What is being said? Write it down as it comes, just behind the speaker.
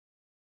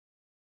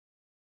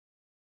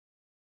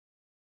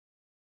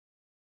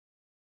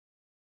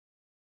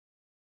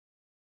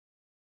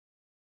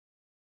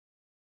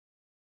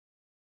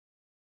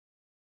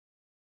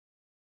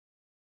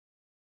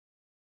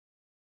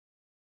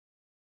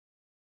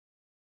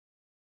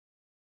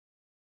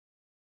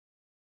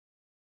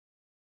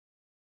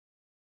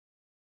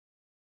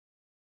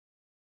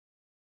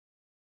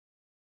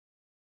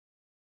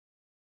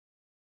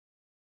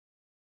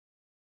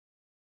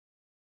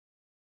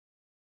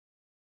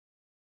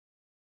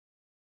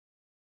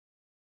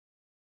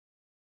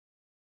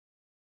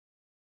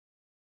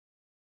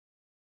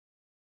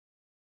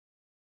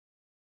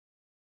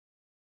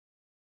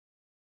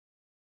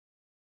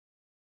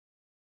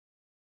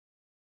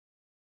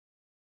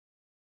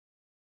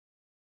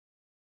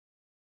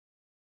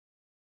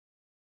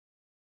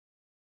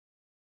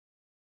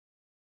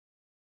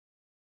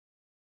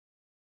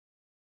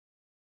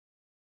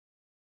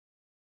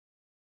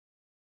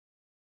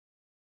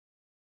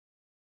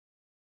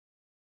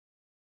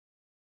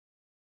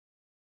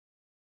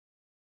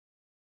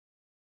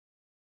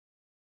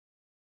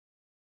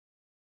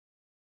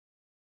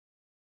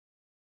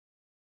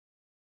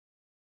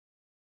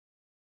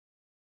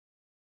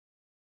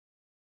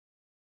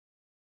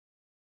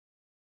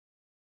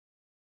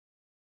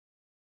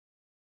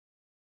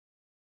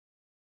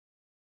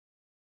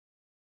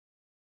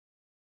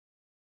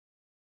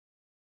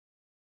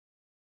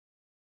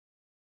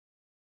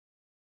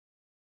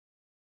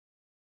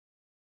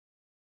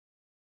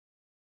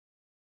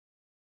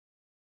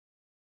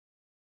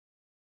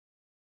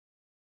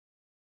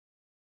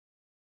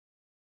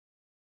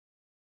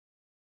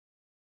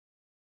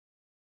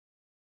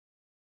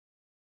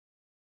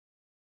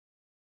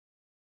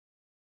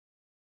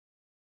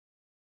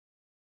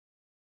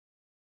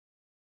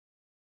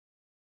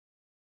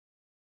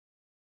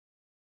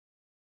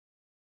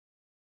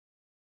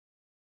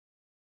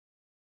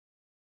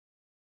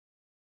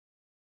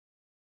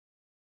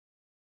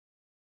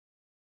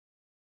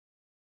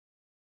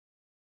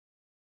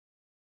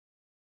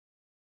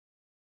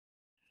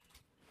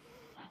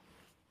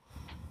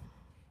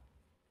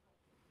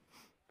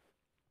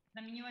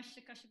Zamieniłaś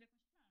się, Kasiu, w jakąś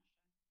planszę.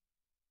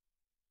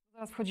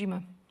 Zaraz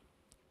wchodzimy.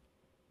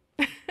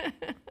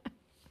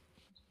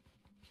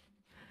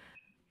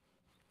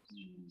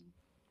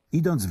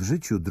 Idąc w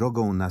życiu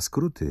drogą na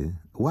skróty,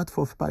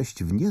 łatwo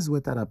wpaść w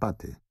niezłe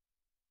tarapaty.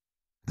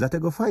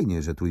 Dlatego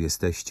fajnie, że tu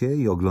jesteście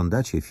i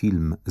oglądacie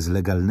film z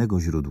legalnego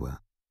źródła.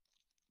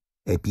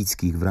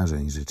 Epickich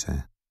wrażeń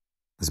życzę.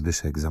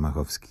 Zbyszek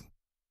Zamachowski.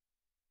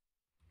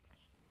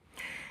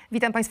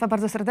 Witam Państwa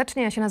bardzo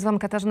serdecznie. Ja się nazywam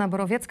Katarzyna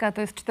Borowiecka.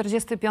 To jest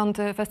 45.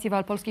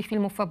 Festiwal Polskich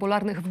Filmów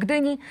Fabularnych w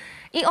Gdyni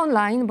i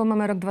online, bo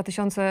mamy rok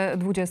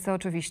 2020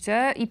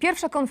 oczywiście. I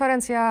pierwsza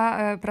konferencja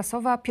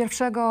prasowa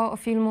pierwszego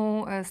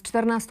filmu z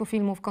 14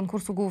 filmów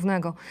konkursu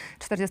głównego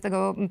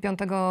 45.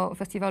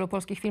 Festiwalu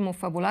Polskich Filmów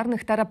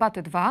Fabularnych,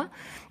 Tarapaty 2.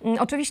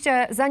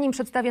 Oczywiście zanim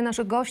przedstawię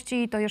naszych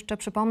gości, to jeszcze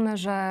przypomnę,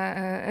 że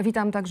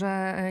witam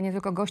także nie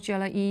tylko gości,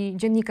 ale i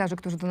dziennikarzy,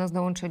 którzy do nas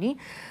dołączyli,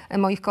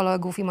 moich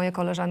kolegów i moje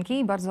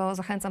koleżanki. Bardzo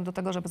zachęcam do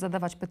tego, żeby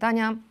zadawać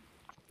pytania.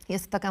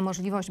 Jest taka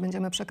możliwość,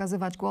 będziemy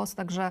przekazywać głos,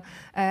 także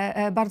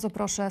bardzo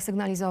proszę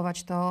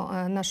sygnalizować to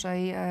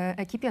naszej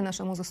ekipie,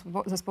 naszemu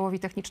zespołowi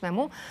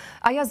technicznemu.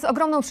 A ja z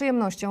ogromną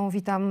przyjemnością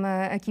witam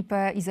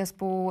ekipę i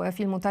zespół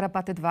filmu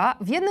Tarapaty 2.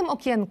 W jednym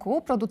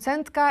okienku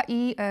producentka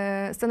i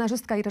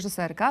scenarzystka i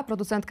reżyserka.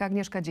 Producentka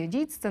Agnieszka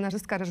Dziedzic,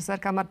 scenarzystka,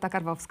 reżyserka Marta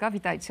Karwowska.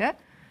 Witajcie.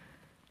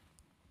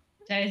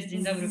 Cześć,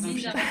 dzień dobry wam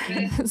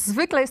wszystkim.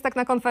 Zwykle jest tak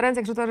na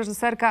konferencjach, że to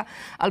reżyserka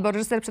albo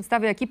reżyser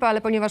przedstawia ekipę,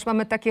 ale ponieważ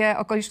mamy takie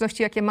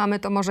okoliczności, jakie mamy,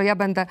 to może ja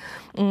będę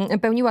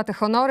pełniła te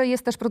honory.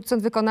 Jest też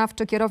producent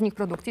wykonawczy, kierownik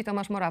produkcji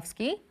Tomasz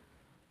Morawski.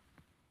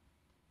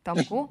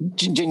 Tomku.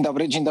 Dzień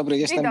dobry, jestem,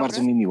 dzień dobry.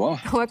 Bardzo mi miło.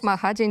 Tomek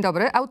Macha, dzień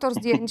dobry. Autor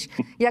zdjęć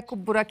Jakub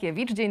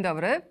Burakiewicz, dzień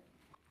dobry.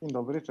 Dzień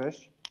dobry,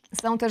 cześć.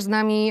 Są też z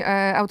nami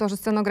autorzy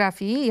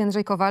scenografii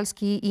Jędrzej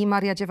Kowalski i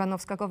Marta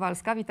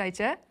Dziewanowska-Kowalska.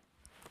 Witajcie.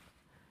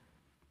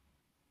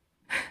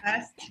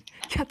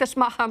 Ja też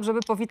macham, żeby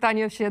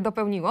powitanie się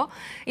dopełniło.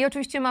 I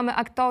oczywiście mamy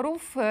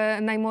aktorów,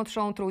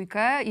 najmłodszą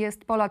trójkę.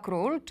 Jest Pola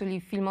Król,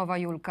 czyli filmowa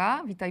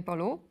Julka. Witaj,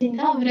 Polu. Dzień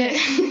dobry.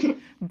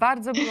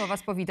 Bardzo miło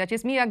was powitać.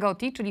 Jest Mia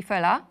Goti, czyli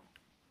Fela.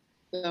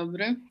 Dzień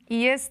dobry.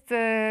 I jest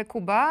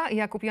Kuba,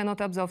 Jakub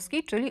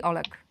Janota-Bzowski, czyli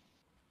Olek.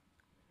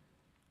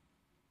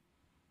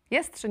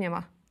 Jest czy nie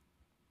ma?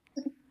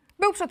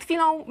 Był przed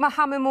chwilą,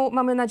 machamy mu,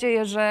 mamy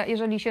nadzieję, że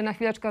jeżeli się na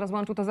chwileczkę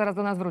rozłączył, to zaraz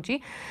do nas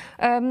wróci.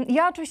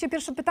 Ja oczywiście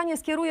pierwsze pytanie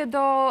skieruję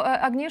do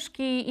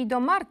Agnieszki i do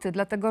Marty,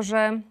 dlatego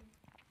że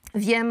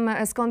wiem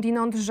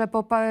skądinąd, że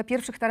po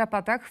pierwszych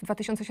Tarapatach w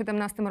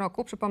 2017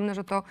 roku, przypomnę,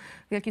 że to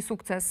wielki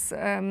sukces,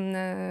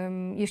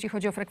 jeśli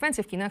chodzi o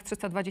frekwencję w kinach,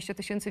 320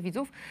 000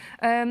 widzów,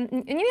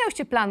 nie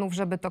miałyście planów,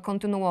 żeby to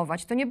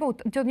kontynuować.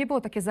 To nie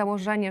było takie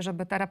założenie,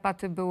 żeby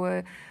Tarapaty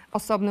były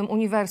osobnym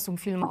uniwersum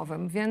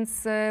filmowym.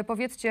 Więc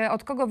powiedzcie,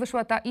 od kogo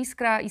wyszła ta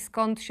iskra i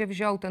skąd się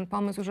wziął ten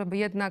pomysł, żeby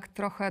jednak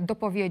trochę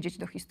dopowiedzieć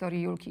do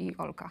historii Julki i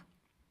Olka?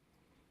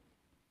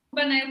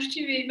 Chyba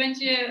najuczciwiej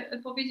będzie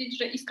powiedzieć,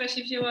 że iskra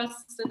się wzięła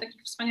z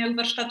takich wspaniałych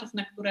warsztatów,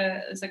 na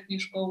które z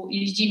Agnieszką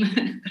jeździmy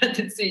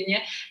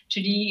tradycyjnie,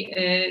 czyli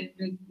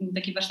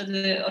takie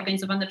warsztaty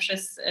organizowane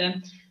przez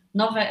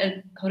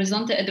Nowe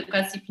Horyzonty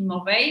Edukacji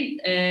Filmowej,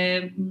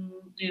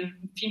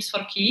 Films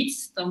for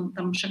Kids,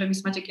 tam szefem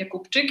jest Maciek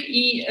Jakubczyk,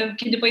 i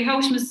kiedy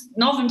pojechałyśmy z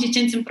nowym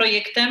dziecięcym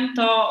projektem,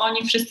 to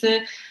oni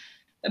wszyscy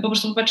po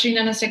prostu popatrzyli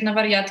na nas jak na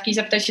wariatki i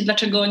zapytali się,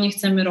 dlaczego nie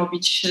chcemy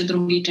robić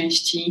drugiej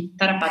części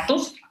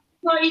Tarapatów.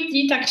 No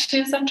i tak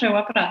się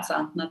zaczęła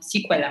praca nad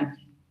sequelem.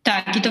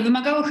 Tak, i to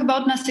wymagało chyba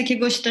od nas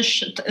jakiegoś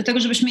też tego,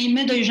 żebyśmy i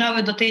my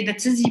dojrzały do tej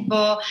decyzji,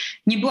 bo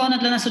nie była ona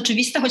dla nas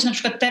oczywista, choć na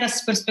przykład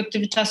teraz z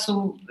perspektywy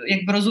czasu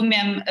jakby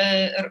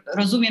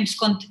rozumiem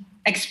skąd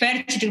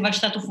eksperci tych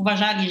warsztatów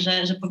uważali,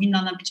 że powinna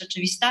ona być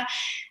oczywista.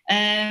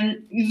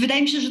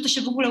 Wydaje mi się, że to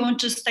się w ogóle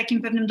łączy z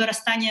takim pewnym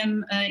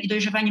dorastaniem i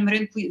dojrzewaniem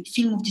rynku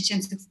filmów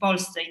dziecięcych w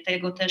Polsce i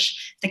tego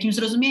też takim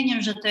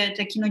zrozumieniem, że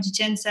te kino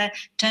dziecięce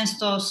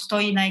często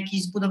stoi na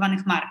jakichś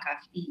zbudowanych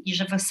markach i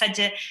że w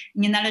zasadzie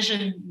nie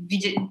należy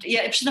widzieć...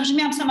 Ja przyznam, że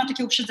miałam sama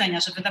takie uprzedzenia,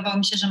 że wydawało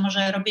mi się, że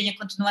może robienie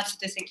kontynuacji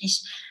to jest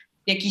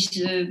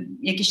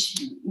jakieś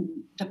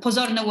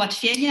pozorne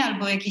ułatwienie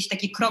albo jakiś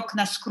taki krok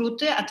na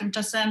skróty, a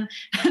tymczasem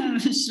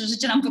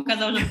życie nam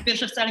pokazało, że po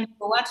pierwsze wcale nie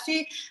było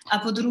łatwiej, a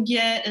po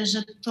drugie,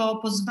 że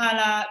to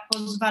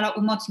pozwala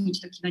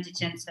umocnić to kino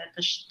dziecięce,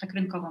 też tak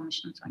rynkowo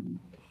myśląc o nim.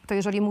 To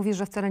jeżeli mówisz,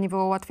 że wcale nie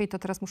było łatwiej, to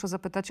teraz muszę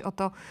zapytać o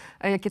to,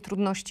 jakie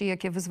trudności,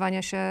 jakie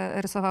wyzwania się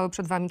rysowały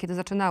przed wami, kiedy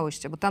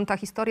zaczynałyście. Bo tamta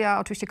historia,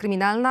 oczywiście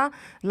kryminalna,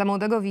 dla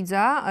młodego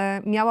widza,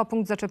 miała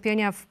punkt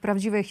zaczepienia w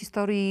prawdziwej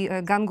historii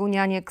gangu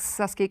nianiek z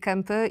Saskiej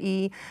Kępy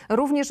i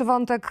również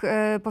wątek,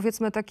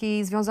 powiedzmy,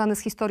 taki związany z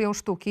historią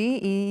sztuki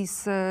i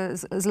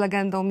z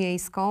legendą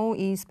miejską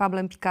i z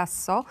Pablem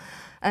Picasso.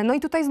 No i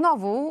tutaj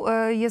znowu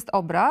jest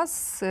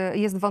obraz,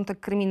 jest wątek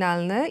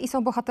kryminalny i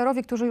są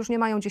bohaterowie, którzy już nie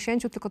mają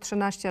 10, tylko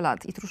 13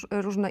 lat i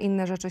różne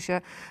inne rzeczy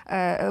się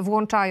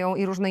włączają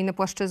i różne inne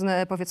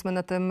płaszczyzny, powiedzmy,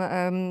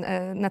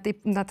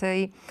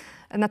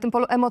 na tym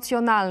polu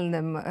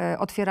emocjonalnym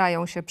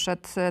otwierają się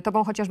przed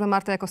tobą, chociażby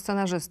Marta jako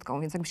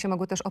scenarzystką, więc jakbyście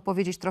mogły też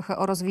opowiedzieć trochę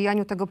o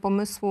rozwijaniu tego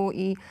pomysłu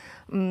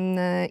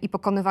i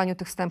pokonywaniu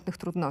tych wstępnych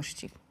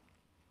trudności.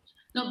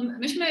 No,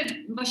 myśmy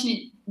właśnie,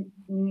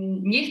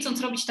 nie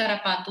chcąc robić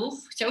Tarapatów,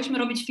 chciałyśmy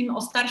robić film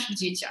o starszych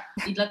dzieciach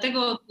i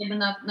dlatego jakby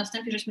na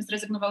wstępie żeśmy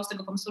zrezygnowały z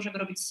tego pomysłu, żeby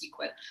robić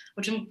sequel.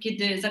 Po czym,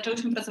 kiedy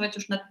zaczęłyśmy pracować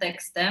już nad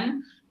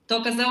tekstem, to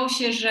okazało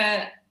się,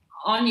 że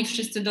oni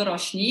wszyscy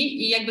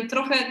dorośli i jakby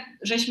trochę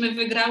żeśmy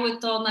wygrały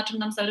to, na czym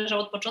nam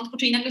zależało od początku,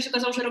 czyli nagle się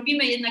okazało, że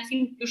robimy jednak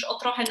film już o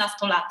trochę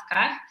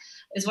nastolatkach,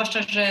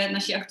 zwłaszcza, że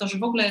nasi aktorzy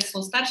w ogóle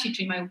są starsi,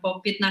 czyli mają po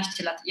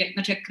 15 lat.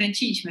 Jak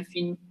kręciliśmy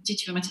film,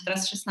 dzieci, wy macie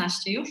teraz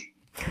 16 już?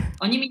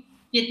 Oni mieli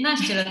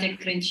 15 lat, jak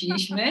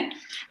kręciliśmy,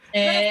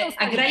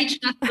 a grali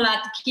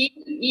 13-latki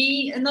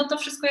i no to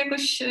wszystko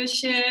jakoś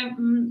się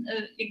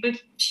jakby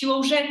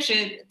siłą rzeczy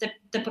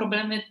te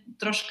problemy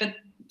troszkę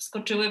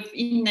skoczyły w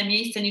inne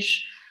miejsce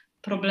niż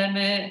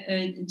problemy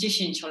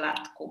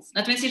 10-latków.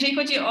 Natomiast jeżeli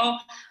chodzi o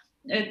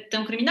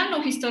tę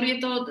kryminalną historię,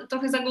 to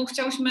trochę za głową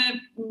chciałyśmy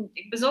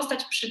jakby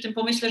zostać przy tym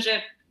pomyśle,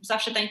 że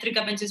zawsze ta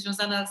intryga będzie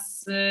związana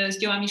z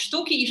dziełami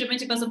sztuki i że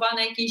będzie bazowała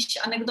na jakiejś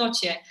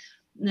anegdocie,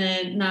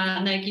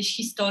 na jakiejś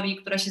historii,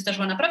 która się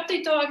zdarzyła naprawdę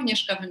i to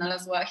Agnieszka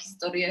wynalazła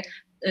historię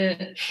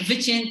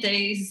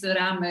wyciętej z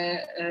ramy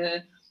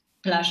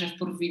plaży w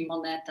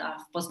Pourville-Moneta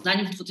w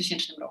Poznaniu w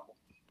 2000 roku.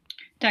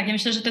 Tak, ja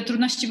myślę, że te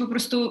trudności po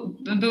prostu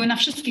były na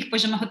wszystkich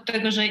poziomach od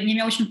tego, że nie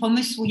miałyśmy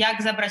pomysłu,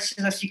 jak zabrać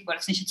się za sequel,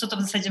 w sensie co to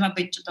w zasadzie ma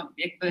być, czy to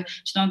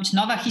ma być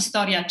nowa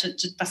historia,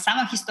 czy ta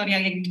sama historia,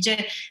 gdzie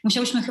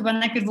musiałyśmy chyba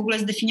najpierw w ogóle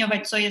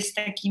zdefiniować, co jest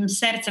takim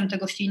sercem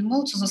tego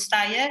filmu, co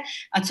zostaje,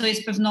 a co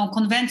jest pewną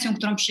konwencją,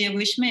 którą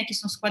przyjęłyśmy, jakie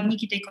są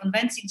składniki tej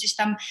konwencji. Gdzieś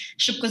tam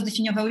szybko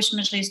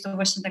zdefiniowałyśmy, że jest to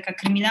właśnie taka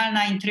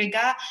kryminalna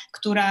intryga,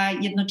 która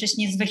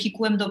jednocześnie jest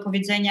wehikułem do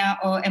opowiedzenia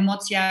o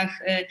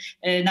emocjach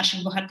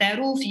naszych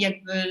bohaterów i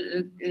jakby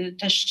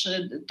też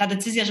ta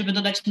decyzja, żeby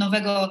dodać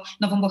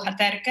nową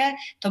bohaterkę,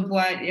 to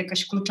była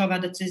jakaś kluczowa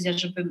decyzja,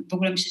 żeby w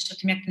ogóle myśleć o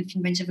tym, jak ten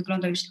film będzie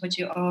wyglądał, jeśli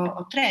chodzi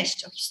o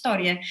treść, o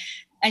historię.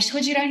 A jeśli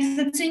chodzi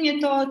realizacyjnie,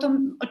 to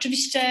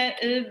oczywiście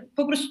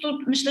po prostu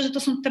myślę, że to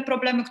są te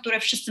problemy, które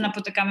wszyscy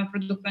napotykamy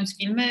produkując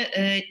filmy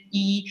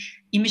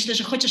i myślę,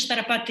 że chociaż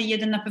Tarapaty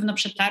 1 na pewno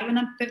przetarły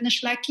nam pewne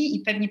szlaki i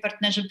pewni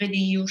partnerzy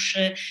byli już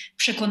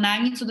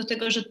przekonani co do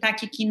tego, że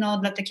takie kino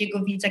dla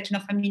takiego widza, kino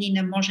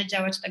familijne może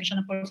działać także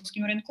na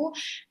polskim rynku,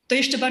 to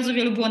jeszcze bardzo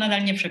wielu było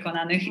nadal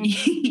nieprzekonanych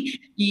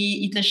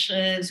i też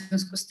w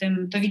związku z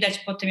tym to widać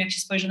po tym, jak się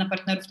spojrzy na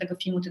partnerów tego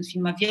filmu. Ten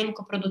film ma wielu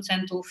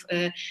koproducentów,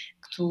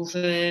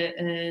 którzy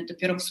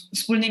dopiero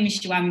wspólnymi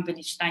siłami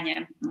byli w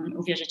stanie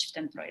uwierzyć w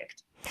ten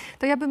projekt.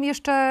 To ja bym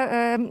jeszcze,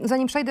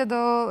 zanim przejdę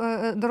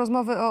do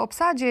rozmowy o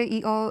obsadzie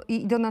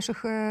i do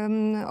naszych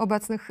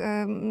obecnych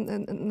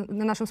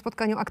na naszym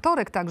spotkaniu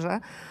aktorek także,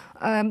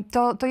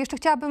 to jeszcze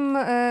chciałabym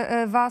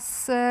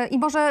was i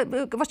może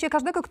właściwie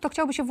każdego, kto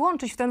chciałby się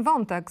włączyć w ten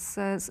wątek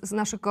z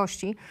naszych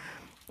gości,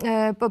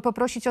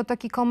 poprosić o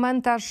taki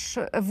komentarz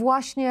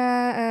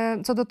właśnie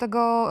co do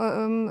tego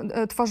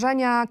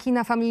tworzenia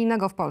kina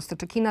familijnego w Polsce,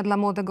 czy kina dla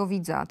młodego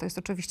widza. To jest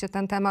oczywiście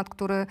ten temat,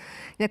 który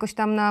jakoś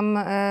tam nam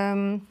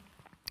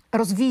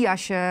rozwija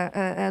się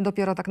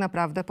dopiero tak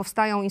naprawdę.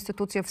 Powstają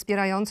instytucje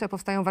wspierające,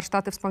 powstają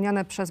warsztaty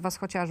wspomniane przez was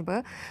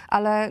chociażby,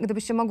 ale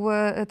gdybyście mogły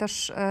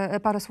też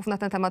parę słów na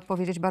ten temat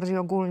powiedzieć bardziej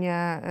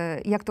ogólnie,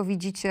 jak to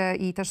widzicie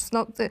i też,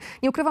 no,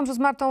 nie ukrywam, że z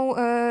Martą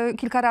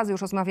kilka razy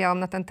już rozmawiałam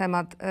na ten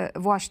temat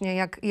właśnie,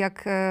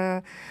 jak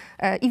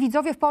i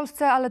widzowie w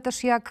Polsce, ale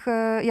też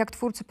jak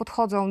twórcy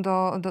podchodzą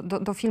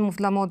do filmów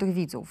dla młodych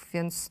widzów,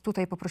 więc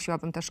tutaj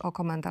poprosiłabym też o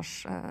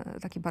komentarz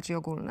taki bardziej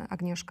ogólny.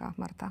 Agnieszka,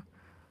 Marta.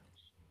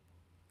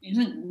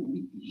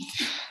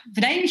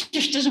 Wydaje mi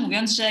się, szczerze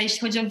mówiąc, że jeśli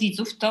chodzi o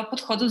widzów, to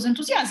podchodzą z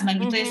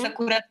entuzjazmem i to jest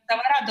akurat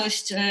cała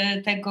radość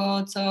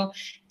tego,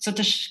 co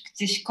też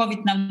gdzieś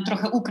COVID nam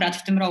trochę ukradł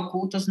w tym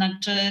roku, to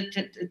znaczy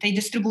tej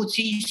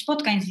dystrybucji i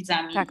spotkań z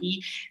widzami. Tak.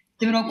 I w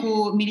tym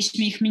roku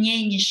mieliśmy ich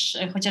mniej niż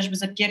chociażby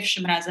za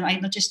pierwszym razem, a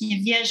jednocześnie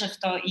wierzę w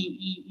to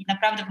i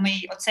naprawdę w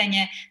mojej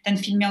ocenie ten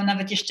film miał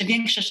nawet jeszcze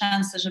większe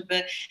szanse,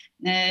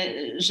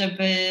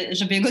 żeby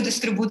jego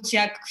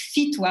dystrybucja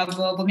kwitła,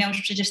 bo miał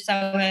już przecież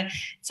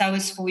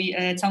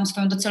całą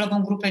swoją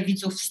docelową grupę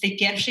widzów z tej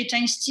pierwszej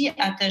części,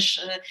 a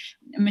też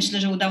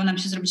myślę, że udało nam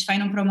się zrobić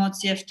fajną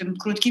promocję w tym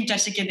krótkim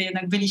czasie, kiedy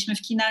jednak byliśmy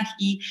w kinach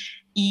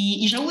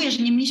i żałuję, że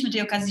nie mieliśmy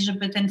tej okazji,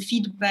 żeby ten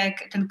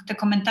feedback, te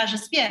komentarze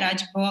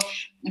zbierać, bo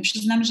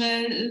przyznam,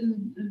 że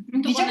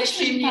to była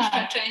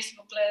najprzyjemniejsza część w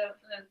ogóle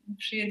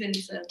przy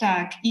jedynce.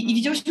 Tak. I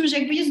widziałyśmy, że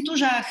jakby jest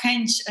duża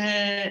chęć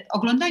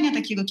oglądania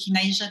takiego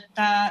kina i że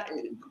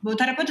bo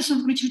Tarapaty są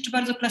w gruncie rzeczy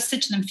bardzo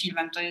klasycznym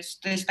filmem.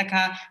 To jest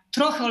taka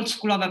trochę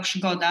oldschoolowa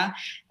przygoda,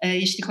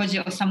 jeśli chodzi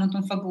o samą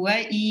tą fabułę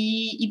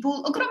i był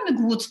ogromny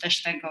głód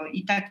też tego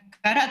i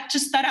taka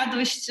czysta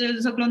radość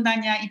z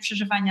oglądania i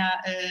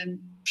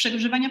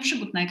przeżywania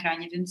przygód na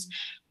ekranie, więc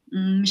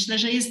Myślę,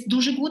 że jest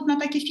duży głód na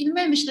takie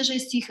filmy, myślę, że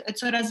jest ich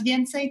coraz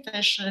więcej,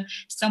 też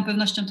z całą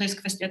pewnością to jest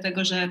kwestia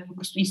tego, że po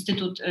prostu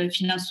Instytut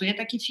finansuje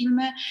takie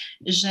filmy,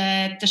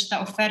 że też ta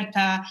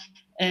oferta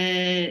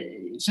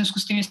w związku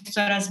z tym jest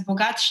coraz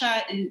bogatsza,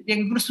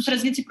 jakby po prostu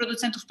coraz więcej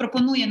producentów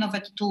proponuje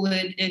nowe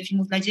tytuły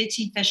filmów dla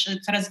dzieci i też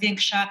coraz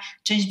większa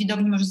część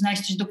widowni może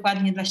znaleźć coś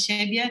dokładnie dla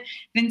siebie,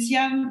 więc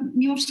ja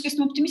mimo wszystko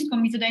jestem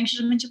optymistką i wydaje mi się,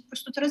 że będzie po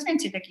prostu coraz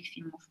więcej takich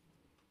filmów.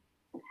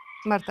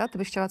 Marta, ty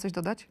byś chciała coś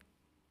dodać?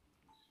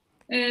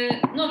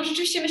 No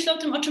rzeczywiście myślę o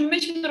tym, o czym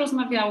myśmy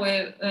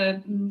rozmawiały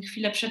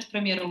chwilę przed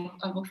premierą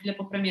albo chwilę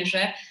po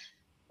premierze,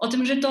 o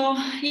tym, że to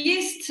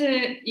jest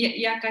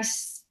jakaś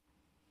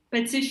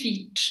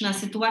specyficzna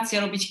sytuacja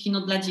robić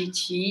kino dla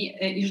dzieci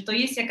i że to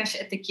jest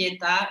jakaś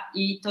etykieta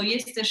i to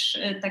jest też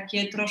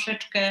takie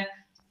troszeczkę,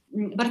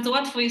 bardzo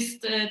łatwo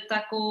jest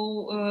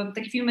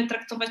takie filmy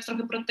traktować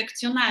trochę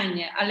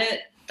protekcjonalnie, ale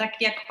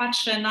tak jak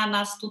patrzę na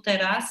nas tu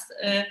teraz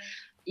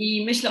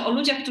i myślę o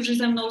ludziach, którzy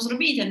ze mną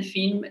zrobili ten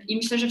film i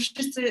myślę, że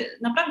wszyscy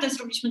naprawdę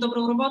zrobiliśmy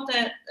dobrą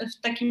robotę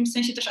w takim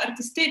sensie też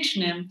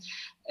artystycznym.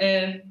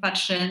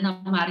 Patrzę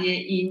na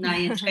Marię i na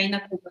Jędrka i na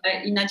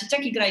Kubę i na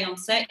dzieciaki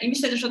grające i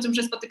myślę też o tym,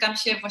 że spotykam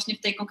się właśnie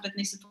w tej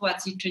konkretnej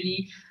sytuacji,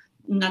 czyli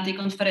na tej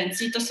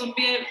konferencji,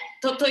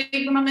 to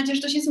jakby mam nadzieję,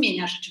 że to się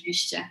zmienia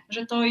rzeczywiście,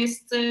 że to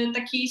jest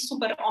taki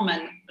super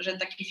omen, że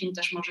taki film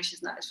też może się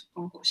znaleźć w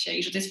konkursie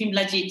i że to jest film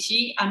dla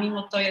dzieci, a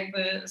mimo to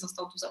jakby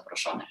został tu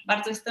zaproszony.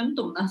 Bardzo jestem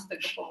dumna z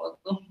tego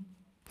powodu.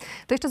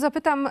 To jeszcze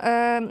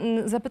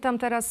zapytam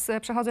teraz,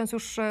 przechodząc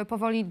już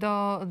powoli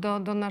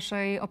do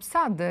naszej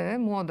obsady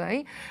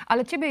młodej,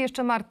 ale ciebie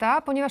jeszcze,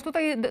 Marta, ponieważ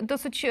tutaj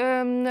dosyć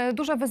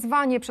duże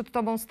wyzwanie przed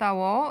tobą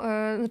stało.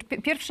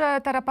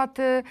 Pierwsze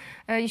Tarapaty,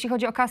 jeśli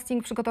chodzi o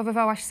casting,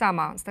 przygotowywałaś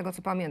sama, z tego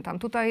co pamiętam.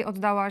 Tutaj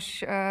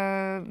oddałaś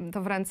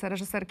to w ręce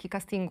reżyserki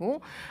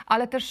castingu,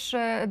 ale też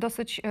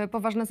dosyć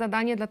poważne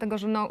zadanie, dlatego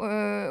że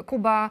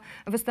Kuba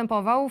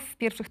występował w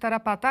pierwszych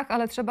Tarapatach,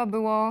 ale trzeba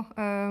było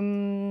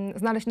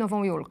znaleźć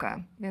nową Julkę.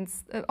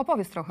 Więc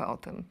opowiedz trochę o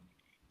tym.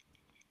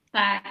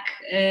 Tak.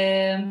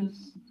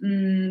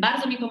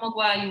 Bardzo mi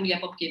pomogła Julia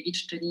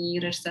Popkiewicz, czyli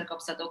reżyserka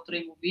obsady, o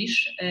której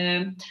mówisz.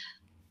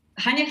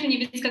 Hania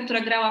Hryniewiecka,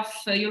 która grała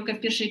w Julkę w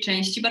pierwszej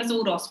części, bardzo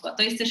urosła.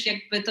 To jest też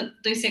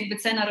jakby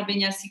cena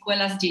robienia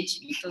sequela z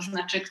dziećmi. To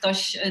znaczy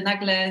ktoś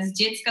nagle z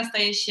dziecka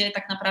staje się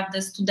tak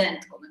naprawdę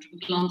studentką, znaczy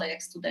wygląda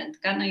jak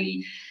studentka. No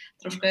i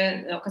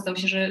troszkę okazało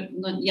się, że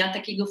ja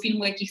takiego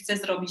filmu, jaki chcę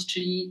zrobić,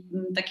 czyli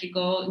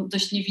takiego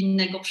dość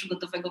niewinnego,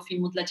 przygodowego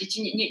filmu dla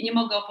dzieci, nie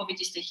mogę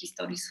opowiedzieć tej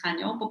historii z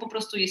Hanią, bo po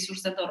prostu jest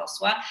już za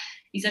dorosła.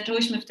 I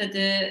zaczęłyśmy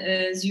wtedy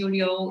z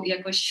Julią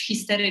jakoś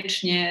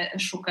histerycznie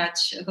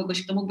szukać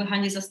kogoś, kto mógłby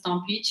Hanię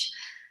zastąpić.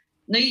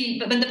 No i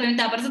będę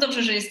pamiętała bardzo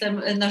dobrze, że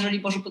jestem na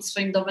Żoliborzu pod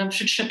swoim domem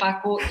przy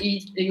Trzepaku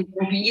i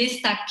mówi,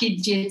 jest takie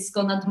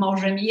dziecko nad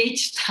morzem,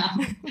 jedź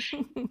tam.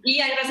 I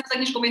ja razem z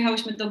Agnieszką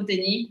pojechałyśmy do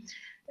Gdyni.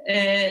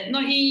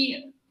 No i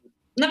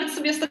nawet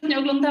sobie ostatnio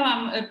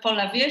oglądałam,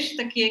 Pola, wiesz,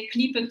 takie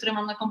klipy, które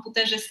mam na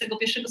komputerze z tego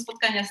pierwszego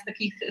spotkania,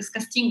 z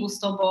castingu z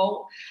tobą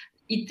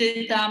i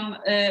ty tam,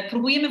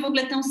 próbujemy w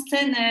ogóle tę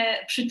scenę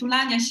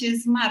przytulania się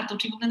z Martą,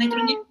 czyli w ogóle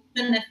najtrudniejszą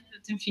scenę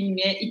w tym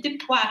filmie i ty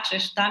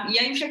płaczesz tam i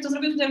ja już jak to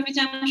zrobię, to ja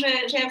wiedziałam, że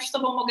ja już z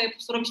tobą mogę po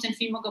prostu robić ten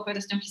film, mogę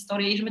opowiadać tę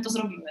historię i że my to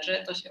zrobimy,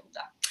 że to się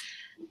uda.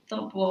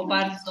 To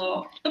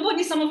było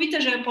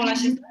niesamowite, że Pola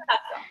się zgadza.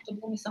 To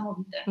było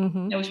niesamowite.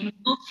 Miałyśmy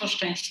mnóstwo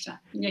szczęścia,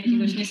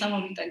 jakiegoś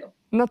niesamowitego.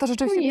 No to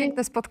rzeczywiście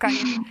piękne spotkanie.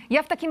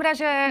 Ja w takim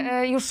razie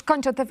już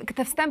kończę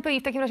te wstępy i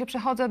w takim razie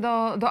przechodzę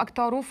do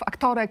aktorów,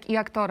 aktorek i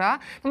aktora.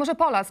 No może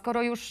Pola,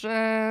 skoro już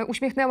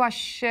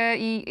uśmiechnęłaś się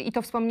i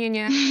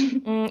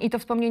to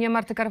wspomnienie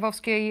Marty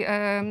Karwowskiej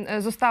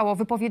zostało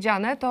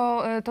wypowiedziane,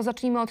 to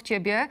zacznijmy od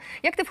ciebie.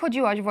 Jak ty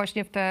wchodziłaś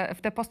właśnie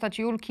w tę postać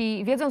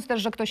Julki, wiedząc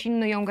też, że ktoś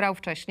inny ją grał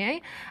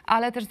wcześniej,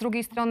 ale też z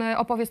drugiej strony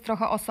opowiedz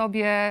trochę o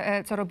sobie,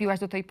 co robiłaś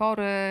do tej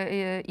pory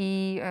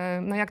i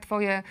no jak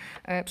twoje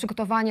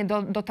przygotowanie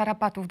do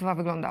Tarapatów 2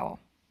 wyglądało?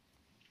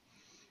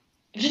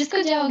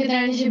 Wszystko działo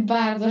generalnie się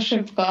bardzo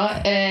szybko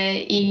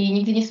i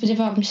nigdy nie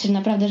spodziewałabym się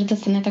naprawdę, że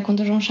dostanę taką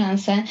dużą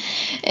szansę.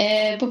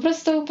 Po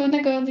prostu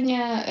pewnego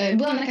dnia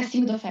byłam na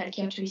castingu do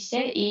Felki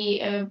oczywiście i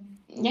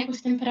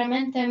jakoś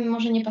temperamentem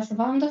może nie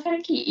pasowałam do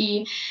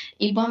Felki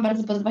i byłam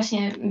bardzo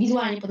właśnie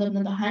wizualnie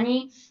podobna do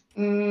Hani.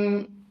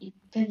 I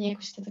pewnie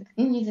jakoś to tak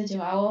nie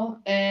zadziałało.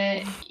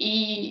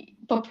 I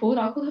po pół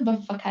roku, chyba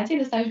w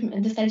wakacje,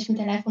 dostaliśmy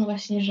telefon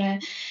właśnie,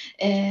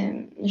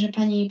 że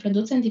pani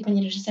producent i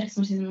pani reżyser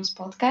chcą się ze mną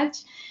spotkać.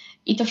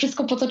 I to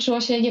wszystko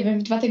potoczyło się, nie wiem,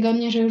 w 2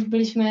 tygodnie, że już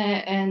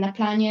byliśmy na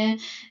planie,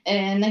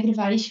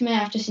 nagrywaliśmy,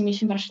 a wcześniej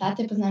mieliśmy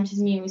warsztaty, poznałam się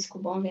z Mią i z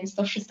Kubą, więc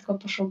to wszystko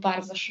poszło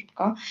bardzo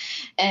szybko.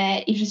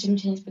 I w życiu bym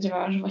się nie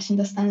spodziewała, że właśnie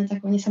dostanę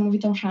taką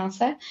niesamowitą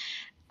szansę.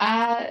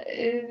 A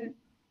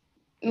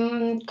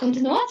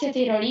kontynuacja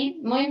tej roli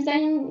moim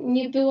zdaniem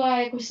nie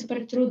była jakoś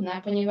super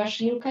trudna,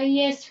 ponieważ Julka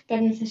jest w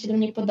pewnym sensie do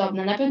mnie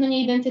podobna. Na pewno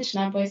nie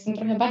identyczna, bo jestem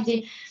trochę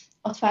bardziej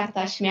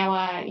otwarta,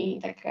 śmiała i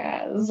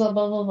taka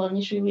zabawowa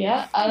niż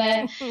Julia,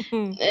 ale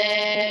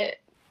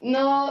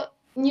no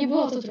nie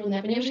było to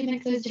trudne, ponieważ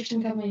jednak to jest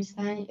dziewczynka w moim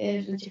stanie,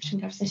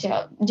 dziewczynka w sensie,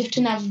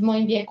 dziewczyna w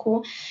moim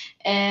wieku.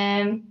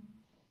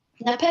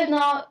 Na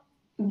pewno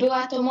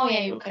była to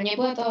moja Julka, nie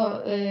była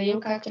to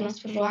Julka, którą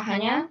stworzyła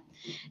Hania.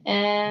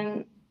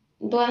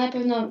 Była na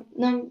pewno,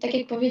 no tak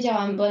jak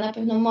powiedziałam, była na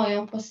pewno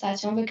moją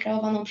postacią,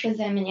 wykreowaną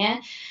przeze mnie.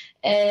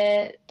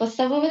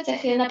 Podstawowe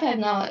cechy na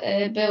pewno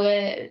były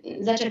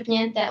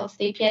zaczerpnięte od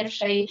tej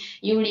pierwszej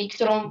Julii,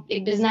 którą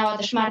jakby znała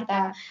też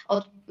Marta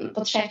od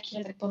podszewki,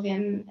 że tak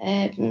powiem,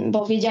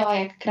 bo wiedziała,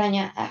 jak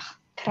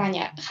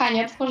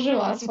Hania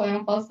tworzyła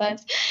swoją postać,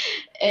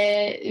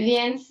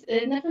 więc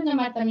na pewno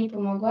Marta mi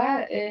pomogła.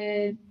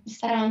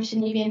 Starałam się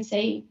mniej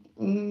więcej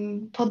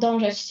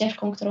podążać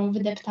ścieżką, którą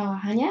wydeptała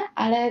Hania,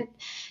 ale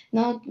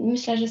no,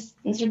 myślę, że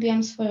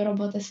zrobiłam swoją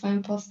robotę,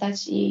 swoją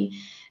postać i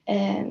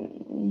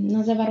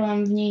no,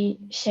 zawarłam w niej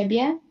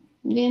siebie,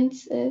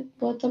 więc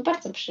była to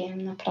bardzo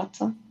przyjemna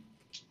praca.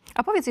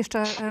 A powiedz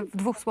jeszcze w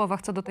 2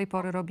 słowach, co do tej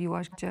pory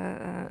robiłaś,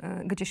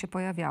 gdzie się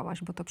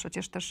pojawiałaś, bo to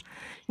przecież też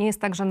nie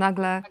jest tak, że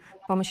nagle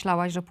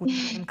pomyślałaś, że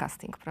pójdziesz na ten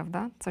casting,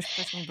 prawda? Coś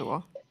wcześniej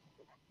było.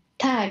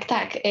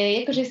 Tak.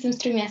 Jako, że jestem z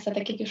Trójmiasta,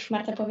 tak jak już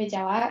Marta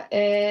powiedziała,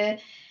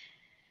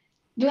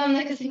 byłam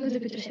na castingu do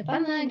Piotrusia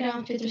Pana,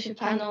 grałam w Piotrusie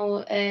Panu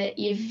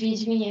i w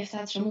Wiedźminie w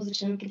Teatrze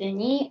Muzycznym w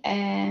Gdyni.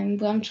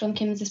 Byłam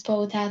członkiem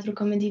zespołu Teatru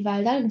Komedii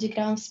Waldal, gdzie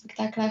grałam w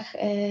spektaklach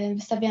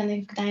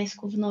wystawianych w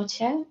Gdańsku w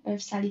Nocie,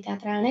 w sali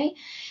teatralnej.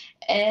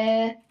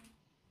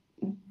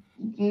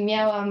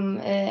 Miałam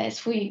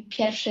swój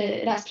pierwszy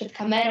raz przed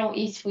kamerą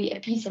i swój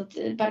epizod,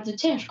 bardzo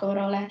ciężką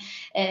rolę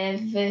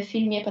w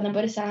filmie pana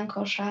Borysa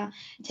Lankosza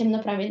Ciemno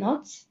prawie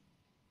noc.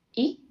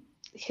 I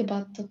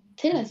chyba to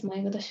tyle z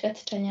mojego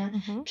doświadczenia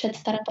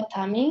przed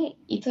Tarapatami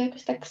i to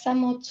jakoś tak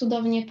samo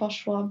cudownie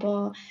poszło,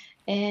 bo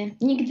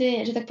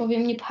nigdy, że tak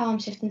powiem, nie pchałam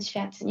się w ten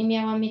świat, nie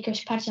miałam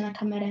jakiegoś parcia na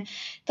kamerę.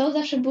 To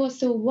zawsze było z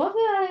tyłu głowy,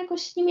 ale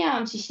jakoś nie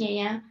miałam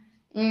ciśnienia.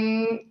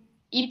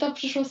 I to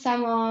przyszło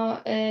samo,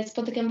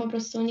 spotykam po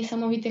prostu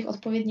niesamowitych,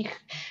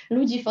 odpowiednich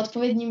ludzi w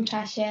odpowiednim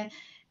czasie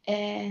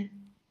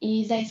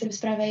i zdaję sobie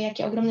sprawę,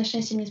 jakie ogromne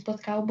szczęście mnie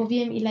spotkało, bo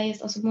wiem, ile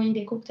jest osób w moim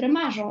wieku, które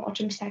marzą o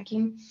czymś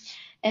takim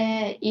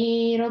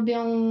i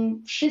robią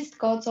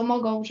wszystko, co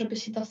mogą, żeby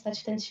się dostać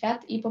w ten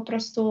świat i po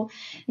prostu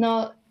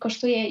no,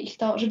 kosztuje ich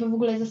to, żeby w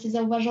ogóle zostać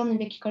zauważonym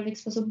w jakikolwiek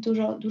sposób,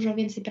 dużo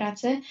więcej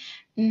pracy,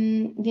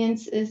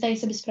 więc zdaję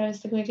sobie sprawę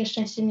z tego, jakie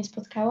szczęście mnie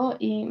spotkało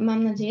i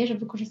mam nadzieję, że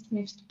wykorzystam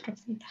je w 100%.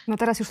 No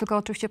teraz już tylko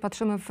oczywiście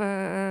patrzymy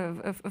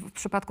w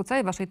przypadku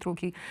całej waszej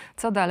trójki.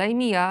 Co dalej?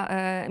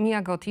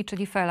 Mia Goti,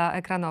 czyli Fela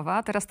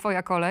ekranowa. Teraz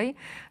twoja kolej.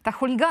 Ta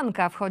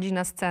chuliganka wchodzi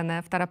na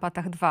scenę w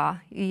Tarapatach 2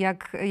 i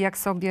jak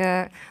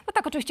sobie, no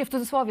tak oczywiście w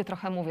cudzysłowie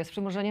trochę mówię, z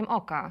przymrużeniem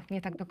oka,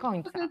 nie tak do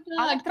końca,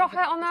 ale trochę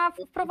ona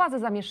wprowadza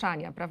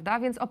zamieszania, prawda?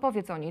 Więc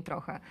opowiedz o niej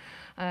trochę,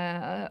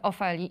 o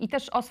Feli i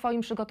też o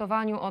swoim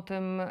przygotowaniu,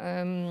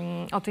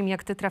 o tym,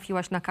 jak ty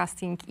trafiłaś na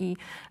casting i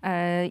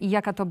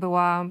jaka to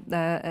była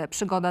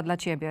przygoda dla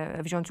ciebie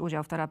wziąć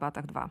udział w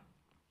Tarapatach 2.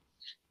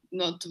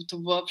 No, to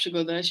była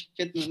przygoda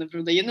świetna,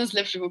 naprawdę. Jedna z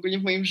lepszych w ogóle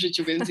w moim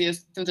życiu, więc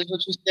jestem też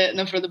oczywiście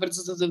naprawdę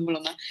bardzo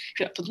zadowolona.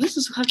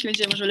 Podnoszę słuchawki,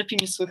 będzie może lepiej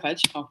mnie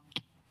słychać. O.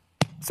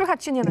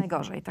 Słychać cię nie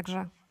najgorzej,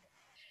 także...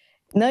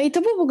 No i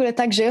to było w ogóle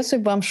tak, że ja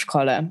sobie byłam w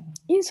szkole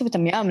i sobie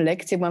tam miałam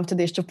lekcję, byłam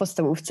wtedy jeszcze w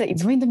podstawówce i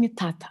dzwoni do mnie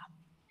tata.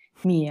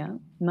 Mia,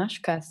 masz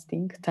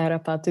casting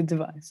Tarapaty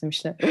 2. Ja sobie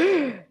myślę,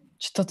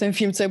 czy to ten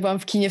film, co ja byłam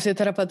w kinie wtedy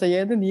Tarapata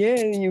 1?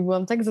 Nie,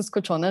 byłam tak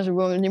zaskoczona, że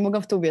nie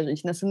mogłam w to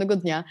uwierzyć. Następnego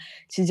dnia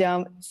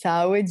siedziałam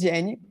cały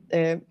dzień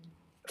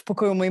w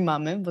pokoju mojej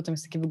mamy, bo tam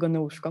jest takie wygodne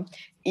łóżko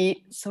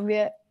i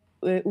sobie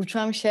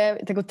uczyłam się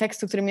tego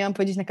tekstu, który miałam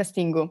powiedzieć na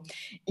castingu.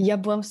 I ja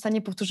byłam w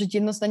stanie powtórzyć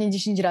jedno zdanie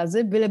 10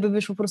 razy, byleby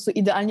wyszło po prostu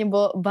idealnie,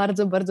 bo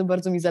bardzo, bardzo,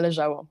 bardzo mi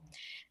zależało.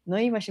 No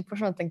i właśnie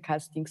poszłam na ten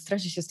casting,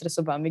 strasznie się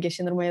stresowałam. Jak ja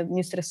się normalnie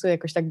nie stresuję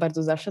jakoś tak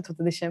bardzo zawsze, to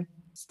wtedy się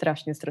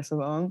strasznie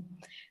stresowałam.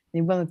 No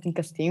i byłam na tym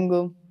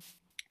castingu,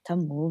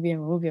 tam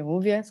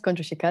mówię,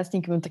 skończył się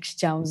casting i byłam tak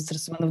siedziałam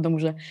zestresowana w domu,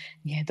 że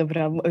nie,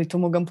 dobra, to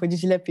mogłam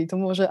powiedzieć lepiej, to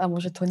może, a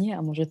może to nie,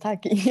 a może tak.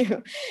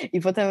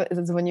 I potem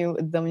zadzwonił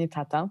do mnie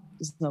tata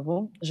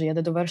znowu, że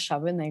jadę do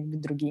Warszawy na jakby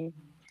drugi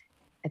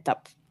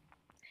etap.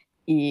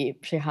 I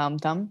przyjechałam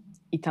tam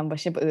i tam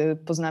właśnie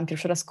poznałam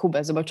pierwszy raz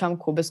Kubę. Zobaczyłam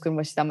Kubę, z którym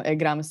właśnie tam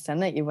grałam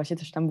scenę i właśnie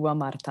też tam była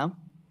Marta.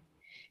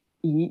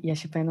 I ja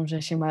się pamiętam, że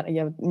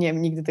ja nie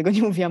wiem, nigdy tego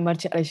nie mówiłam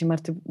Marcie, ale się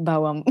Marty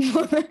bałam.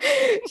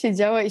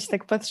 Siedziała i się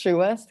tak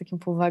patrzyła z taką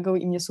powagą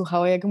i mnie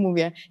słuchała, jak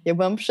mówię. Ja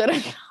byłam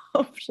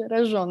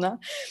przerażona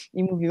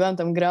i mówiłam,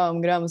 tam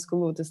grałam z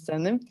Kubą te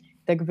sceny.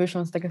 Tak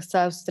wyszłam z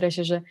cała w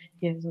stresie, że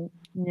Jezu,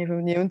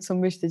 nie wiem co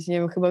myśleć, nie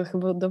wiem, chyba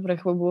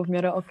było w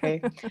miarę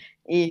okej.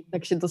 I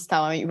tak się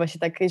dostałam i właśnie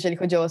tak, jeżeli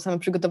chodzi o same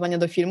przygotowania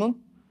do filmu,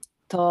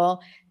 to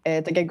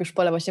tak jak już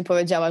Pola właśnie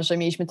powiedziała, że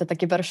mieliśmy te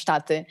takie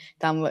warsztaty,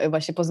 tam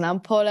właśnie poznałam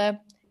Polę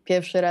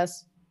pierwszy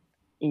raz,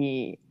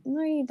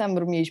 No i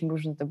tam mieliśmy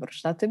różne te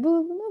warsztaty,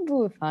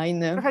 były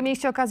fajne. Trochę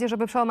mieliście okazję,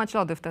 żeby przełamać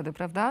lody wtedy,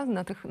 prawda?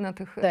 Na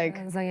tych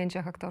Tak.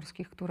 zajęciach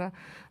aktorskich, które...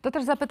 To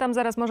też zapytam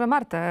zaraz może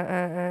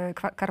Martę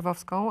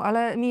Karwowską,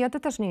 ale Mia, ty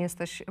też nie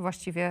jesteś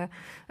właściwie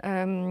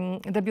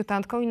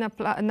debiutantką i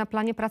na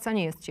planie praca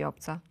nie jest ci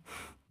obca.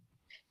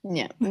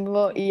 Nie,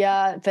 bo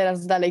ja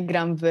teraz dalej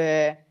gram w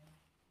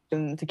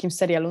tym takim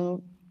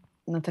serialu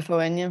na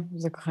TVN-ie,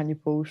 Zakochani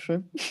po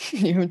uszy.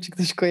 Nie wiem, czy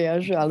ktoś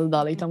kojarzy, ale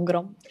dalej tam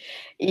gram.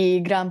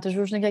 I grałam też w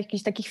różnych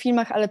jakichś takich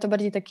filmach, ale to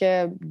bardziej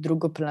takie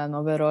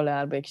drugoplanowe role,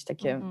 albo jakieś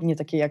takie, nie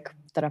takie jak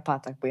w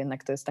Tarapatach, bo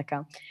jednak to jest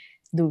taka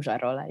duża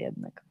rola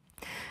jednak.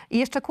 I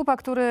jeszcze Kuba,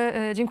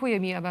 dziękuję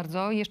Mia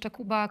bardzo, jeszcze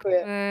Kuba,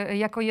 który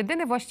jako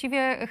jedyny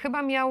właściwie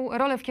chyba miał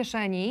rolę w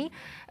kieszeni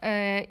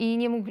i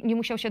nie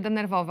musiał się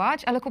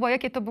denerwować, ale Kuba,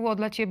 jakie to było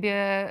dla ciebie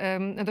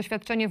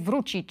doświadczenie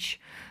wrócić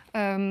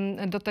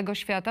do tego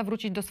świata,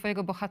 wrócić do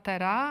swojego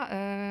bohatera,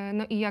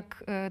 no i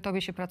jak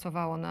tobie się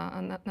pracowało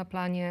na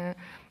planie,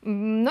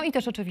 no i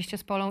też oczywiście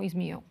z Polą i z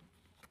Miją.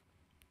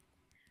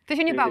 Ty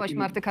się nie bałeś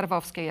Marty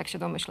Karwowskiej, jak się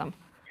domyślam.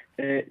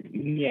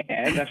 Nie,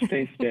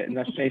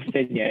 na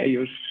szczęście nie.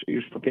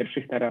 Już po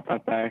pierwszych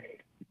tarapatach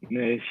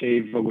się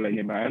jej w ogóle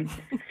nie bałem.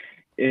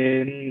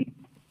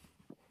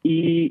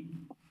 I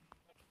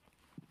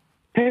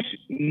też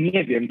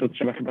nie wiem, to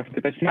trzeba chyba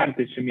spytać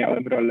Marty, czy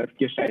miałem rolę w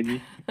kieszeni.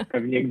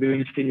 Pewnie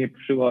gdybym się nie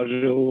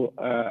przyłożył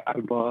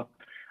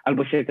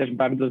albo się też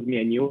bardzo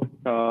zmienił,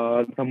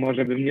 to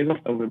może bym nie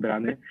został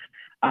wybrany.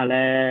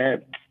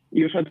 Ale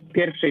już od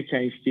pierwszej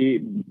części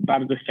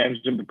bardzo chciałem,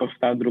 żeby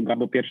powstała druga,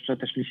 bo pierwsza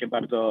też mi się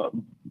bardzo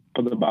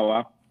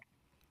podobała.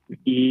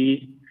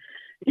 I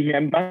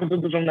miałem bardzo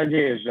dużą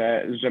nadzieję,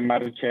 że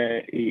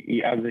Marcie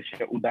i Adze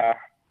się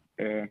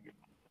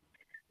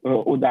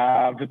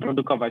uda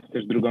wyprodukować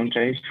też drugą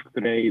część, w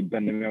której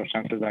będę miał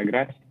szansę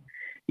zagrać.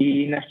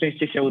 I na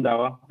szczęście się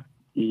udało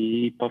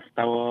i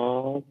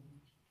powstało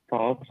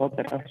to, co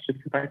teraz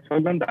wszyscy Państwo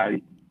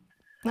oglądali.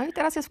 No i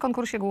teraz jest w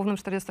konkursie głównym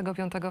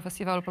 45.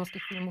 Festiwalu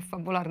Polskich Filmów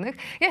Fabularnych.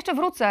 Ja jeszcze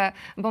wrócę,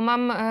 bo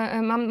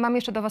mam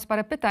jeszcze do was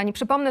parę pytań.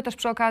 Przypomnę też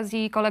przy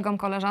okazji kolegom,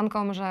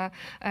 koleżankom, że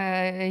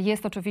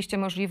jest oczywiście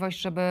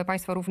możliwość, żeby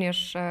państwo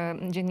również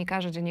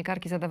dziennikarze,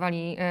 dziennikarki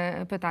zadawali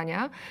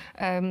pytania.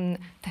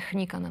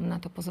 Technika nam na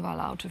to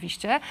pozwala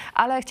oczywiście,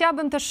 ale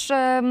chciałabym też,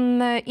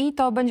 i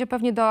to będzie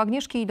pewnie do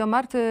Agnieszki, i do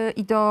Marty,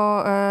 i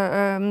do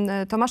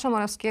Tomasza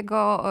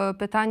Morawskiego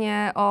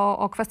pytanie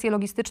o kwestie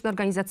logistyczne,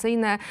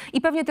 organizacyjne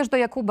i pewnie też do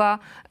Jakuba,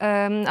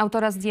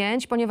 autora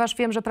zdjęć, ponieważ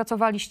wiem, że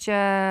pracowaliście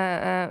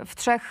w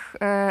 3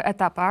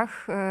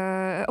 etapach.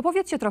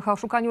 Opowiedzcie trochę o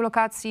szukaniu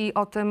lokacji,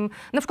 o tym,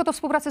 na przykład o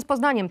współpracy z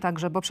Poznaniem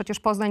także, bo przecież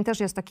Poznań też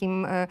jest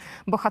takim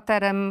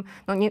bohaterem,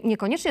 no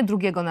niekoniecznie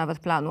drugiego nawet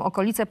planu,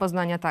 okolice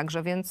Poznania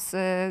także, więc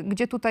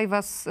gdzie tutaj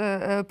was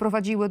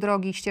prowadziły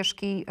drogi,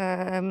 ścieżki,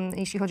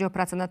 jeśli chodzi o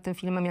pracę nad tym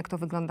filmem, jak to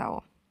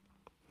wyglądało?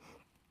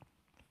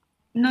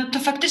 No to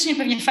faktycznie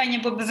pewnie fajnie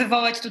byłoby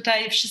wywołać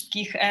tutaj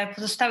wszystkich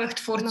pozostałych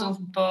twórców,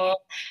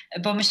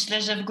 bo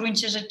myślę, że w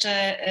gruncie rzeczy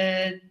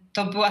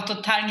to była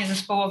totalnie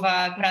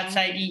zespołowa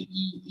praca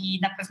i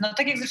na pewno,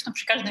 tak jak zresztą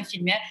przy każdym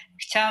filmie,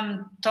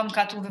 chciałam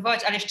Tomka tu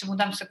wywołać, ale jeszcze mu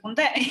dam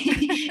sekundę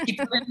i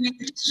powiem,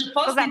 że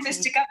Poznań to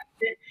jest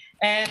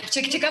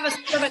ciekawa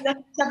sprawa,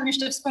 chciałabym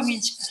jeszcze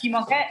wspomnieć, jeśli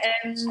mogę,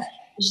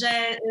 że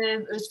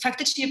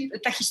faktycznie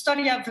ta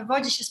historia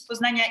wywodzi się z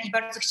Poznania i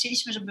bardzo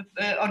chcieliśmy, żeby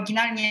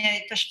oryginalnie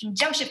też film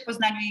dział się w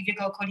Poznaniu i w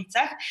jego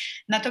okolicach.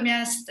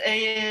 Natomiast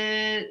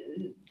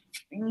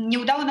nie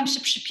udało nam się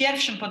przy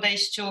pierwszym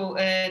podejściu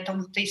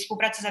tej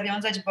współpracy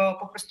zawiązać, bo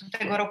po prostu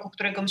tego roku,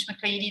 którego myśmy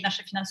kleili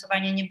nasze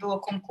finansowanie, nie było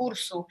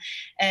konkursu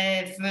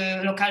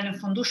w lokalnym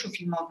funduszu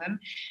filmowym.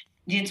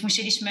 Więc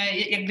musieliśmy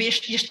jakby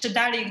jeszcze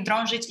dalej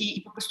drążyć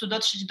i po prostu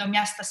dotrzeć do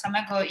miasta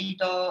samego i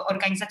do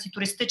organizacji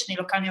turystycznej,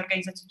 lokalnej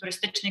organizacji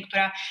turystycznej,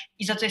 która,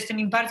 i za to jestem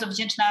im bardzo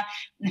wdzięczna,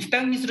 w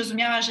pełni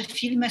zrozumiała, że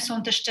filmy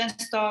są też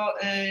często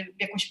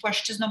jakąś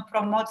płaszczyzną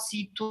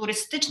promocji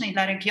turystycznej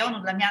dla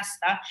regionu, dla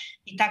miasta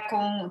i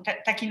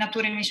takiej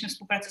natury mieliśmy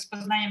współpracę z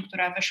Poznaniem,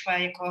 która weszła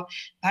jako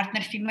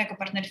partner filmu, jako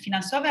partner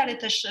finansowy, ale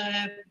też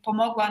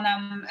pomogła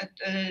nam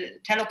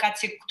te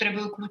lokacje, które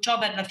były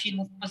kluczowe dla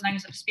filmu w Poznaniu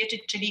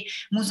zabezpieczyć, czyli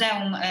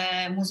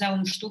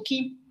Muzeum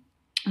Sztuki,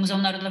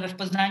 Muzeum Narodowe w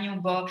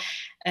Poznaniu, bo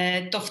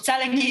to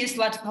wcale nie jest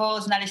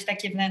łatwo znaleźć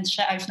takie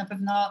wnętrze, a już na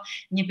pewno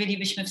nie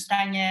bylibyśmy w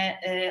stanie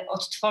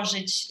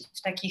odtworzyć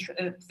w takich,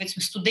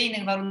 powiedzmy,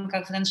 studyjnych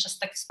warunkach wnętrza z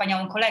tak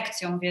wspaniałą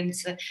kolekcją,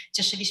 więc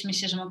cieszyliśmy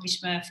się, że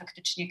mogliśmy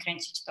faktycznie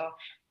kręcić to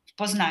w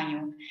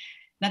Poznaniu.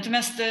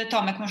 Natomiast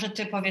Tomek, może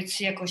ty powiedz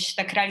jakoś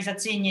tak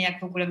realizacyjnie, jak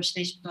w ogóle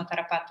myśleliśmy o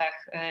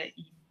Tarapatach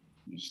i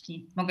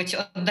jeśli mogę ci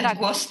oddać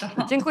głos, to...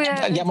 Dziękuję.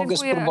 Ja mogę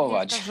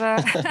spróbować.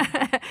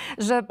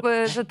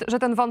 Że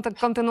ten wątek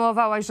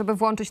kontynuowałaś, żeby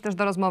włączyć też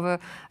do rozmowy.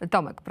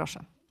 Tomek, proszę.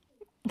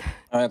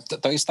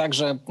 To jest tak,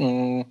 że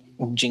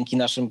dzięki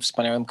naszym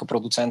wspaniałym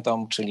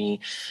koproducentom, czyli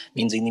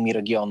między innymi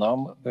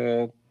regionom,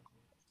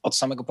 od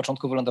samego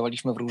początku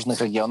wylądowaliśmy w różnych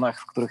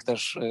regionach, w których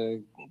też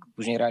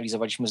później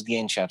realizowaliśmy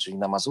zdjęcia, czyli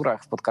na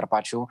Mazurach, w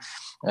Podkarpaciu,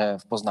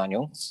 w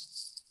Poznaniu.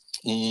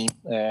 I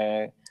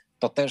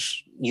to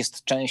też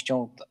jest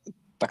częścią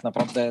tak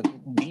naprawdę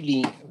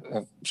Billy,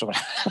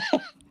 przepraszam,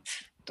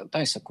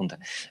 daj sekundę,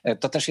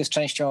 to też jest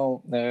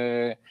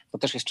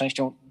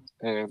częścią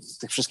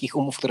tych wszystkich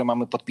umów, które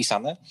mamy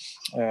podpisane,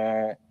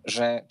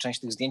 że część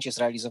tych zdjęć jest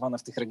realizowana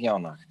w tych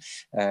regionach.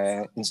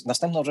 Więc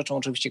następną rzeczą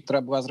oczywiście,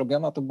 która była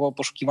zrobiona, to było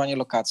poszukiwanie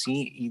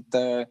lokacji i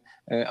te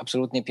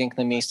absolutnie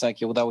piękne miejsca,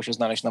 jakie udało się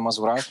znaleźć na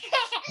Mazurach.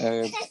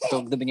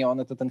 To gdyby nie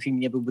one, to ten film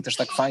nie byłby też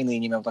tak fajny i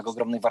nie miał tak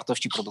ogromnej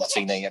wartości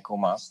produkcyjnej, jaką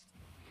ma.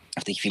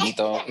 W tej chwili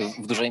to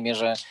w dużej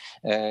mierze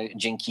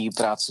dzięki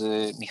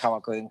pracy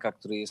Michała Kojenka,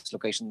 który jest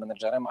location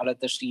managerem, ale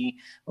też i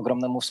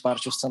ogromnemu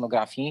wsparciu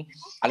scenografii,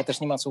 ale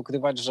też nie ma co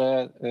ukrywać,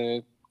 że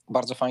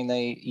bardzo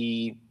fajnej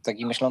i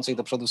takiej myślącej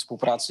do przodu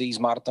współpracy i z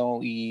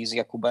Martą i z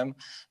Jakubem,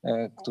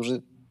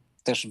 którzy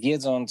też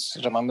wiedząc,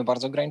 że mamy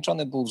bardzo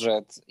ograniczony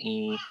budżet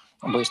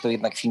bo jest to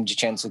jednak film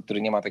dziecięcy,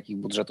 który nie ma takich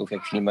budżetów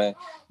jak filmy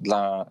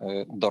dla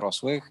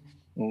dorosłych,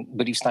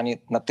 byli w stanie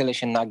na tyle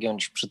się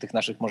nagiąć przy tych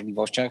naszych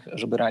możliwościach,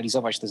 żeby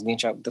realizować te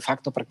zdjęcia de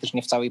facto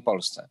praktycznie w całej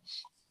Polsce.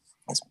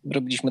 Więc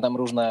robiliśmy tam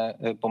różne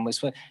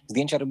pomysły.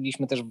 Zdjęcia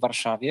robiliśmy też w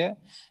Warszawie,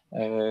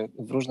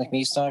 w różnych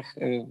miejscach.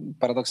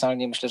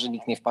 Paradoksalnie myślę, że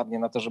nikt nie wpadnie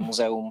na to, że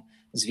Muzeum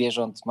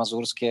Zwierząt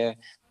Mazurskie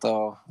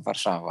to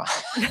Warszawa.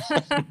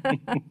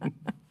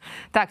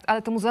 Tak,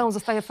 ale to muzeum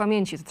zostaje w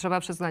pamięci, to trzeba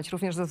przyznać,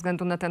 również ze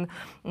względu na ten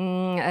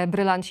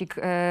brylancik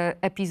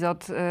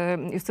epizod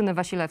Justyny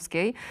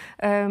Wasilewskiej.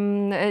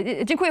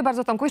 Dziękuję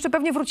bardzo, Tomku. Jeszcze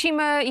pewnie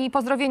wrócimy i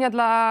pozdrowienia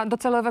dla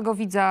docelowego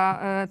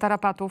widza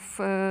Tarapatów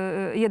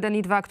 1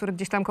 i 2, który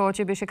gdzieś tam koło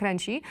ciebie się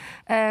kręci.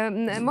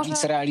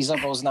 Widz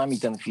realizował z nami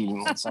ten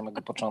film od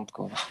samego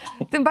początku.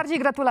 Tym bardziej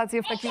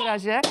gratulacje w takim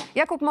razie.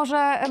 Jakub,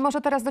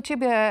 może teraz do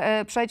ciebie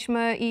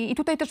przejdźmy i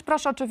tutaj też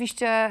proszę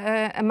oczywiście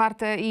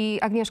Martę i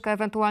Agnieszkę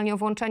ewentualnie o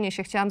włączenie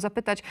się. Chciałam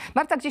zapytać.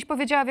 Marta gdzieś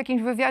powiedziała w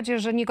jakimś wywiadzie,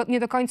 że nie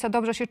do końca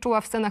dobrze się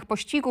czuła w scenach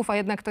pościgów, a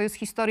jednak to jest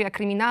historia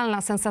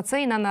kryminalna,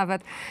 sensacyjna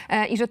nawet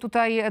i że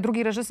tutaj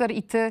drugi reżyser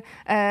i ty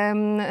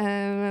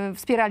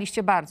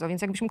wspieraliście bardzo.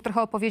 Więc jakbyś mógł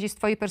trochę opowiedzieć z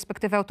twojej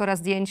perspektywy autora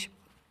zdjęć,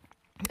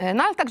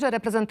 no ale także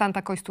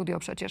reprezentanta Koi Studio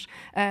przecież.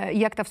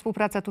 Jak ta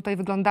współpraca tutaj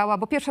wyglądała,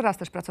 bo pierwszy raz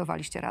też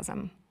pracowaliście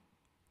razem.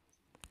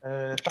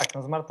 Tak,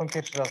 no z Martą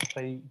pierwszy raz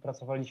tutaj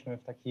pracowaliśmy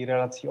w takiej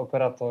relacji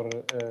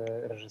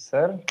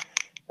operator-reżyser.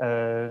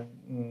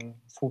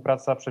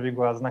 Współpraca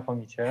przebiegła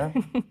znakomicie.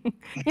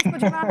 Nie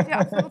spodziewałam się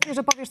absolutnie,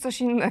 że powiesz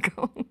coś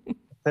innego.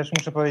 Też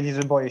muszę powiedzieć,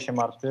 że boję się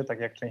Marty, tak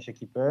jak część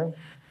ekipy.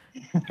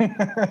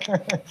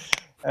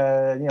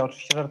 Nie,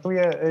 oczywiście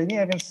żartuję.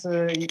 Nie, więc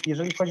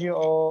jeżeli chodzi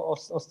o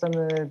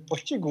sceny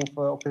pościgów,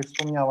 o których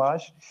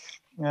wspomniałaś,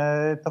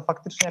 to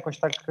faktycznie jakoś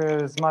tak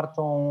z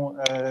Martą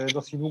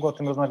dosyć długo o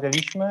tym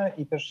rozmawialiśmy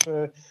i też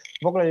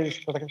w ogóle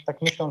już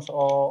tak myśląc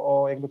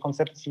o jakby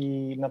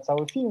koncepcji na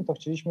cały film, to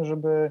chcieliśmy,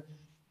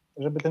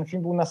 żeby ten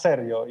film był na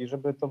serio i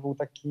żeby to był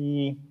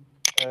taki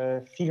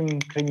film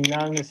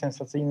kryminalny,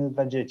 sensacyjny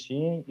dla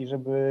dzieci i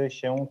żeby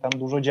się tam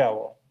dużo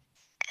działo.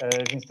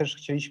 Więc też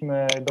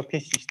chcieliśmy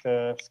dopieścić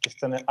te wszystkie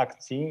sceny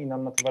akcji i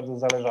nam na to bardzo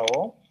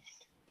zależało.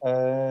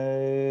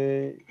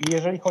 I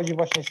jeżeli chodzi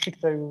właśnie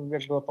stricte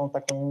jakby o tą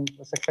taką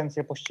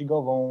sekwencję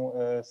pościgową,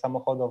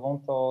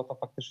 samochodową, to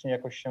faktycznie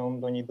jakoś się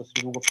do niej dosyć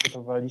długo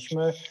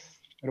przygotowywaliśmy.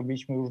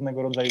 Robiliśmy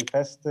różnego rodzaju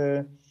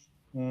testy.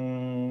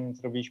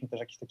 Zrobiliśmy też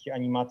jakiś taki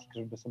animatik,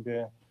 żeby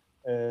sobie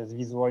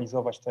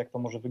zwizualizować to, jak to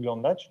może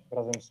wyglądać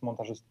razem z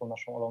montażystką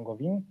naszą Olą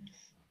Gowin.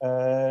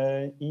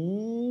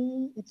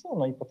 I co?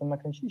 No i potem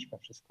nakręciliśmy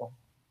wszystko.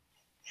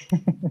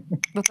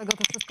 Do tego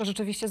to wszystko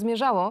rzeczywiście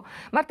zmierzało.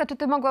 Marta, czy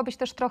ty mogłabyś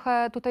też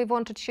trochę tutaj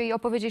włączyć się i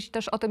opowiedzieć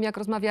też o tym, jak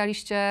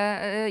rozmawialiście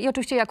i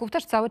oczywiście Jakub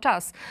też cały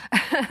czas,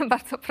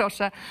 bardzo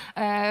proszę,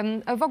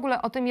 w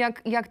ogóle o tym,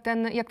 jak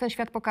ten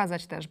świat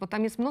pokazać też, bo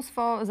tam jest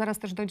mnóstwo, zaraz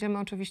też dojdziemy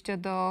oczywiście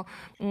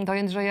do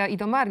Jędrzeja i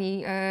do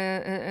Marii,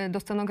 do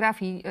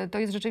scenografii. To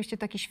jest rzeczywiście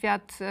taki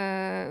świat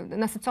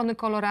nasycony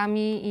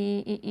kolorami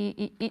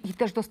i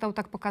też został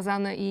tak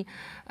pokazany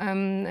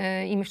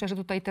i myślę, że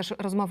tutaj też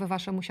rozmowy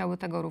wasze musiały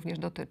tego również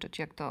dotyczyć.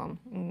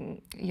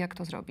 Jak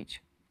to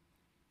zrobić?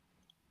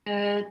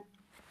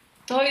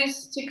 To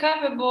jest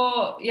ciekawe,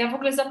 bo ja w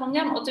ogóle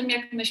zapomniałam o tym,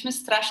 jak myśmy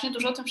strasznie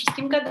dużo o tym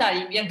wszystkim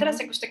gadali. Ja teraz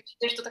jakoś tak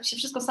widzę, że to tak się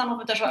wszystko samo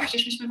wydarzyło, a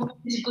przecież myśmy w ogóle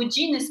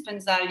godziny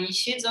spędzali,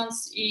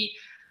 siedząc i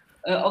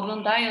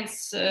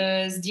oglądając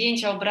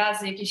zdjęcia,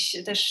 obrazy,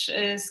 jakieś też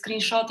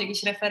screenshoty,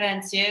 jakieś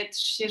referencje,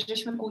 się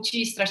żeśmy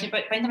kłócili strasznie.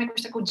 Pamiętam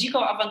jakąś taką dziką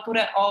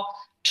awanturę o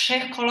 3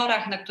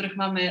 kolorach, na których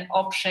mamy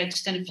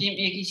oprzeć ten film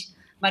i jakiś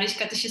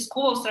Maryśka, ty się z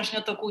Kubą strasznie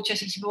o to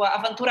kłóciłaś, jakaś była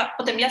awantura.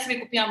 Potem ja sobie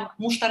kupiłam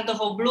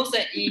musztardową bluzę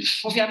i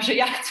mówiłam, że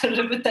ja chcę,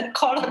 żeby ten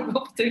kolor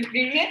był w tym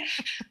filmie.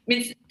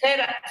 Więc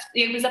teraz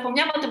jakby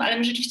zapomniałam o tym, ale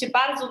my rzeczywiście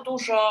bardzo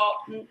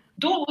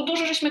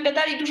dużo żeśmy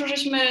gadali, dużo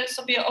żeśmy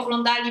sobie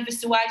oglądali,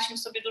 wysyłaliśmy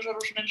sobie dużo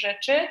różnych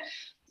rzeczy.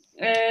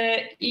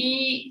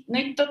 No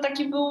i to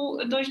taki był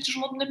dość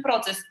żmudny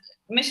proces.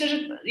 Myślę, że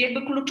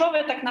jakby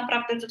kluczowe tak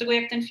naprawdę do tego,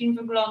 jak ten film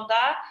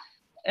wygląda,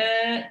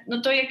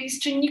 no to jakiś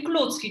czynnik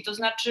ludzki, to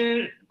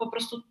znaczy po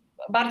prostu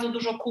bardzo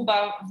dużo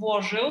Kuba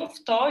włożył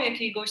w to,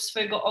 jakiegoś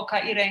swojego oka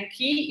i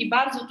ręki i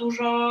bardzo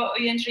dużo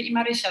Jędrzej i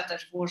Marysia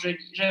też włożyli,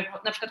 że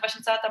na przykład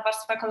właśnie cała ta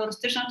warstwa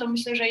kolorystyczna, to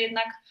myślę, że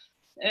jednak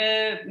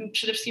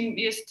przede wszystkim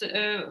jest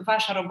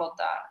wasza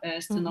robota,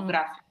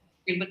 scenografia.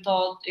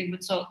 Jakby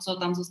co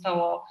tam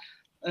zostało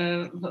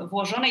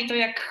włożone i to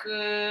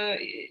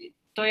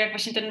jak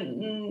właśnie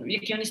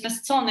jaki on jest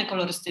nasycony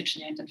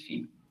kolorystycznie, ten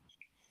film.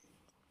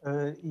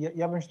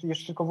 Ja bym się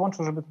jeszcze tylko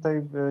włączył, żeby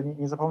tutaj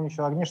nie zapomnieć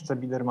o Agnieszce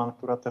Biderman,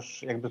 która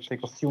też jakby tutaj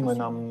kostiumy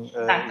nam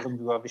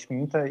zrobiła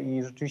wyśmienite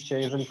i rzeczywiście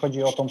jeżeli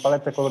chodzi o tą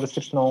paletę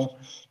kolorystyczną,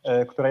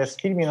 która jest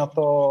w filmie, no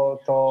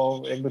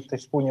to jakby tutaj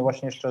wspólnie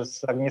właśnie jeszcze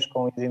z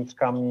Agnieszką i z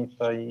Jędrzkami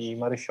tutaj i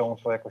Marysią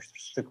to jakoś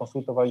wszyscy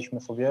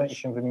konsultowaliśmy sobie i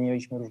się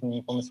wymieniliśmy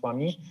różnymi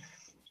pomysłami.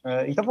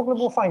 I to w ogóle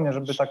było fajne,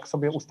 żeby tak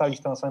sobie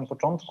ustalić to na samym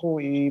początku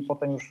i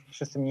potem już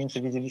wszyscy mniej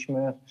więcej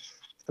wiedzieliśmy,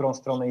 w którą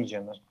stronę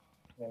idziemy.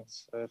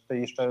 Więc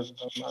tutaj jeszcze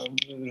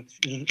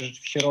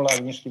rzeczywiście rola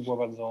Agnieszki była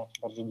bardzo,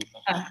 bardzo duża.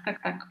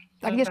 Tak.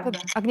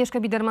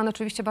 Agnieszkę Biderman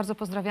oczywiście bardzo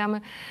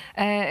pozdrawiamy.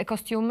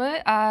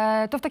 Kostiumy.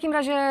 To w takim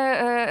razie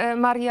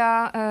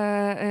Maria,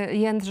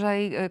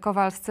 Jędrzej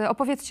Kowalscy,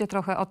 opowiedzcie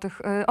trochę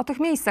o tych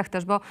miejscach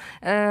też, bo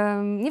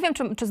nie wiem,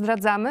 czy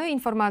zdradzamy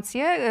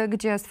informacje,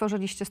 gdzie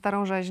stworzyliście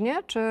Starą Rzeźnię,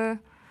 czy...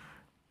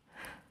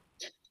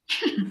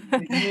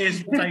 Nie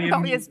jest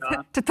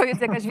tajemnica. Czy to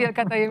jest jakaś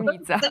wielka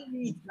tajemnica?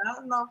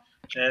 No.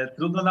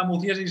 Trudno nam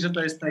uwierzyć, że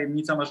to jest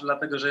tajemnica, może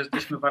dlatego, że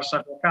jesteśmy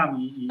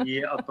warszawiakami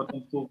i od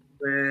początku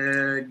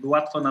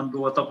łatwo nam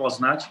było to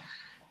poznać.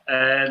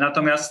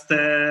 Natomiast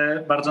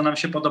bardzo nam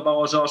się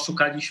podobało, że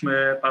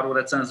oszukaliśmy paru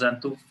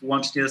recenzentów,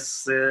 łącznie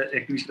z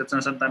jakimiś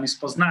recenzentami z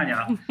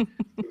Poznania,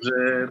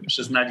 którzy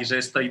przyznali, że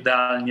jest to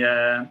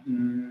idealnie,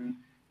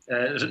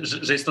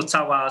 że jest to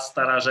cała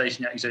Stara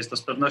Rzeźnia i że jest to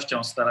z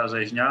pewnością Stara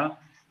Rzeźnia.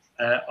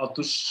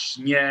 Otóż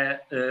nie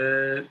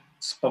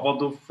z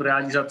powodów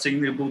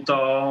realizacyjnych był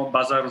to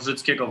Bazar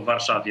Różyckiego w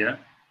Warszawie,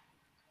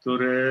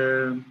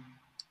 który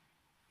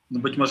no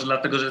być może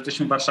dlatego, że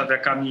jesteśmy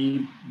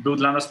warszawiakami, był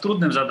dla nas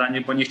trudnym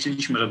zadaniem, bo nie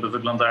chcieliśmy, żeby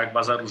wyglądał jak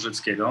Bazar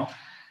Różyckiego.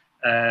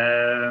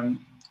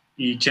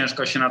 I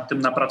ciężko się nad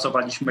tym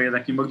napracowaliśmy,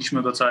 jednak nie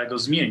mogliśmy go całego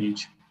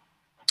zmienić.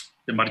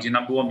 Tym bardziej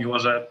nam było miło,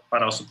 że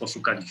parę osób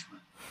poszukaliśmy.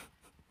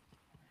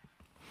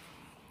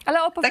 Ale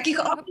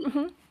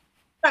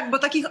Tak, bo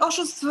takich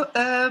oszustw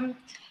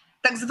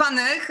tak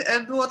zwanych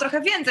było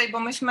trochę więcej, bo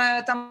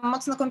myśmy tam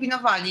mocno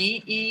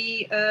kombinowali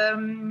i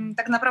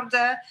tak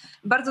naprawdę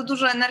bardzo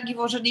dużo energii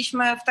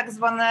włożyliśmy w tak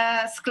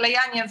zwane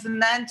sklejanie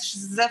wnętrz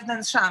z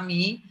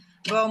zewnętrzami,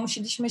 bo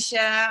musieliśmy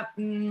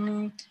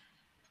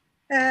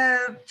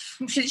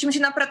się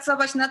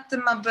napracować nad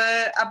tym, aby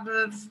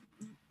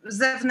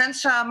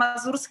zewnętrza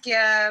mazurskie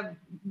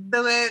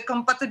były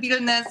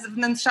kompatybilne z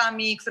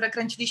wnętrzami, które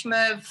kręciliśmy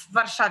w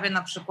Warszawie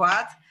na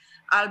przykład,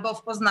 albo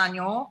w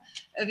Poznaniu,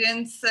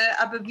 więc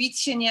aby widz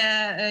się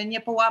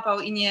nie połapał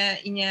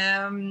i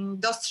nie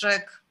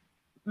dostrzegł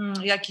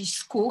jakichś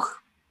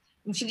skóch,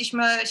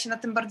 musieliśmy się na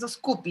tym bardzo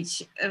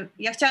skupić.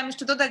 Ja chciałam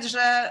jeszcze dodać,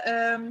 że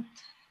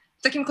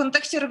w takim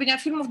kontekście robienia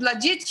filmów dla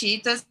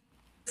dzieci to jest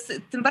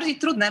tym bardziej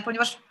trudne,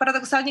 ponieważ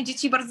paradoksalnie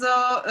dzieci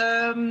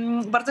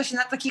bardzo się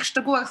na takich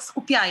szczegółach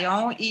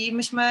skupiają i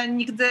myśmy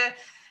nigdy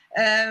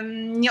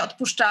nie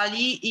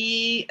odpuszczali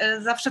i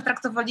zawsze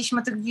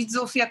traktowaliśmy tych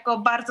widzów jako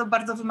bardzo,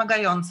 bardzo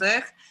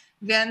wymagających,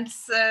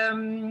 więc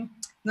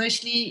no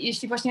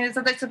jeśli właśnie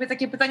zadać sobie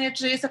takie pytanie,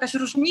 czy jest jakaś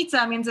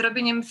różnica między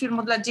robieniem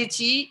filmu dla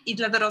dzieci i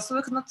dla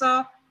dorosłych,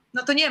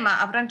 no to nie ma,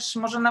 a wręcz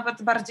może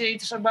nawet bardziej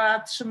trzeba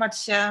trzymać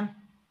się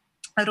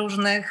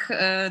różnych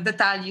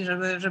detali,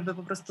 żeby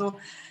po prostu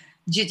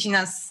dzieci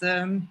nas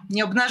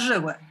nie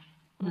obnażyły.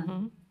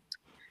 Mhm.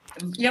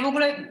 Ja w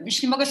ogóle,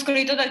 jeśli mogę z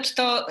kolei dodać,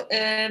 to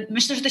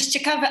myślę, że to jest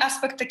ciekawy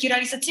aspekt taki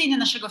realizacyjny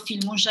naszego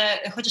filmu, że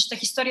chociaż ta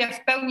historia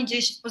w pełni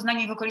dzieje się w Poznaniu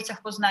i w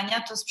okolicach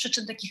Poznania, to z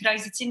przyczyn takich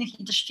realizacyjnych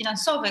i też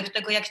finansowych,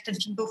 tego jak ten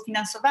film był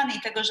finansowany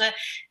i tego, że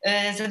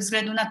ze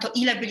względu na to,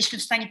 ile byliśmy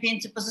w stanie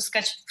pieniędzy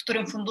pozyskać, w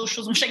którym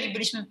funduszu zmuszeni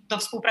byliśmy do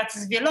współpracy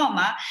z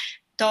wieloma,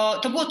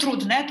 to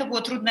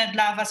było trudne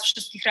dla was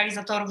wszystkich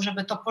realizatorów,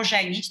 żeby to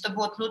pożenić. To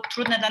było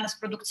trudne dla nas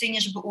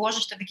produkcyjnie, żeby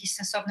ułożyć to w jakiś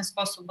sensowny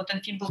sposób, bo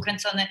ten film był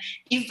kręcony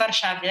i w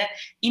Warszawie,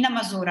 i na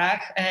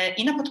Mazurach,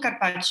 i na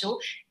Podkarpaciu,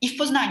 i w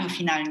Poznaniu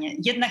finalnie.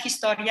 Jedna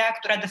historia,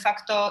 która de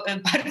facto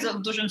bardzo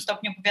w dużym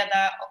stopniu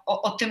opowiada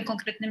o tym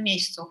konkretnym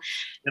miejscu.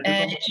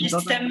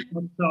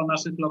 O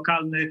naszych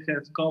lokalnych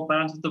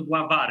kooperantów to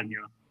była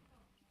Warmia.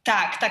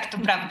 Tak, to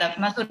prawda.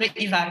 Mazury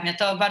i Warmia.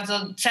 To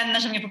bardzo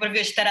cenne, że mnie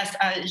poprawiłeś teraz,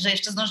 a że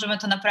jeszcze zdążymy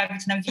to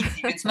naprawić na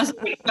wizji, więc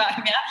Mazury i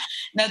Warmia.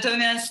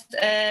 Natomiast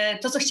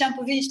to, co chciałam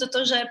powiedzieć, to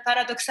to, że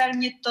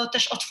paradoksalnie to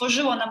też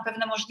otworzyło nam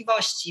pewne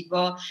możliwości,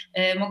 bo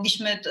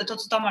mogliśmy, to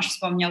co Tomasz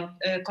wspomniał,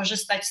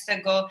 korzystać z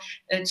tego,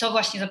 co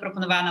właśnie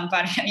zaproponowała nam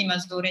Warmia i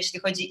Mazury, jeśli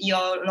chodzi i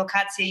o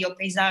lokacje, i o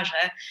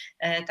pejzaże,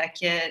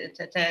 takie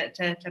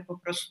te po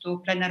prostu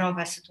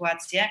plenerowe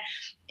sytuacje.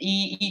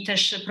 I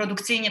też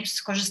produkcyjnie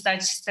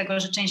skorzystać z tego,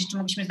 że część rzeczy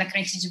mogliśmy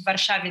nakręcić w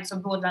Warszawie, co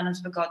było dla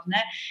nas wygodne.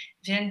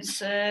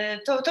 Więc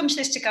to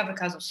myślę jest ciekawy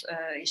kazus,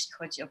 jeśli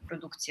chodzi o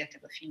produkcję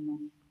tego filmu.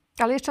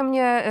 Ale jeszcze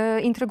mnie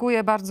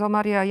intryguje bardzo,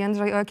 Maria,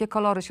 Jędrzej, o jakie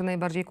kolory się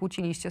najbardziej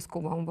kłóciliście z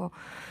Kubą, bo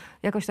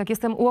jakoś tak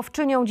jestem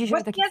łowczynią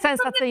dzisiaj takich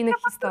sensacyjnych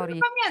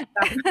historii.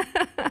 Pamiętam.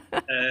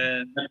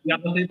 Ja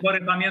do tej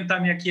pory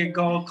pamiętam,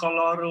 jakiego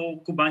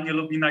koloru Kuba nie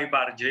lubi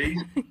najbardziej.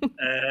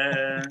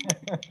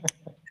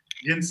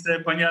 Więc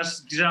ponieważ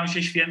zbliżają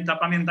się święta,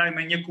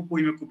 pamiętajmy, nie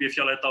kupujmy Kubie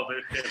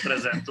fioletowych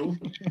prezentów.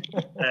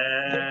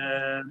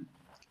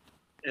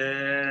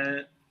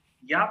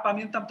 Ja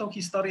pamiętam tą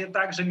historię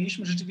tak, że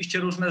mieliśmy rzeczywiście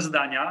różne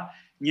zdania.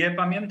 Nie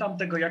pamiętam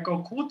tego jako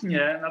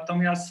kłótnię,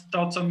 natomiast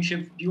to, co mi się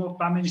wbiło w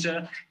pamięć,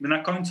 że na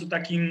końcu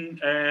takim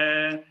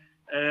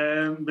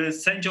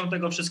sędzią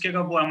tego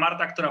wszystkiego była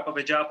Marta, która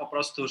powiedziała po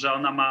prostu, że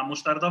ona ma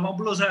musztardową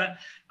bluzę,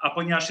 a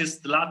ponieważ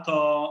jest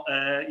lato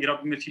i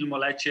robimy film o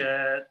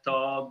lecie,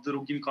 to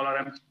drugim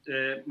kolorem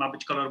ma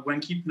być kolor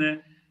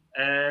błękitny,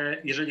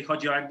 jeżeli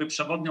chodzi o jakby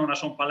przewodnią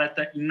naszą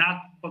paletę, i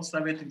na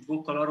podstawie tych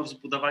dwóch kolorów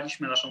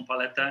zbudowaliśmy naszą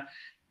paletę,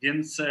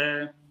 więc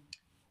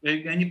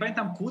ja nie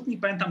pamiętam kłótni,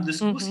 pamiętam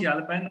dyskusji,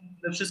 ale pamiętam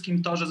przede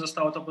wszystkim to, że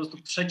zostało to po prostu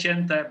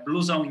przecięte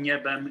bluzą i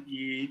niebem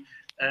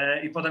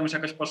i potem już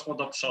jakoś poszło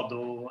do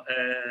przodu.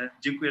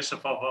 Dziękuję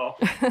szefowo.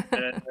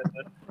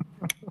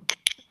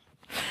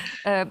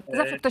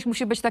 Zawsze ktoś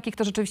musi być taki,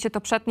 kto rzeczywiście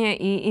to przetnie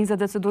i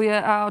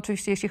zadecyduje, a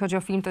oczywiście jeśli chodzi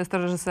o film, to jest to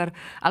reżyser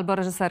albo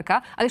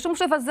reżyserka. Ale jeszcze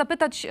muszę was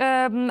zapytać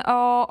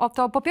o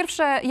to, po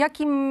pierwsze,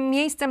 jakim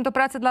miejscem do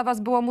pracy dla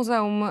was było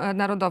Muzeum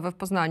Narodowe w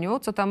Poznaniu,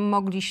 co tam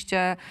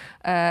mogliście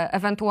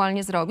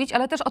ewentualnie zrobić,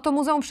 ale też o to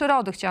Muzeum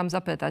Przyrody chciałam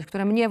zapytać,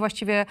 które mnie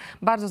właściwie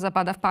bardzo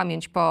zapada w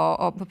pamięć po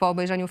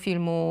obejrzeniu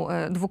filmu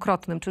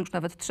dwukrotnym, czy już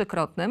nawet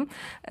trzykrotnym.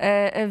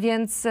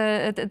 Więc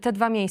te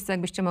dwa miejsca,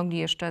 jakbyście mogli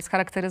jeszcze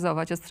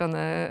scharakteryzować ze strony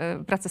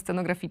pracy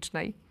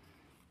scenograficznej.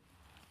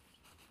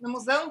 No,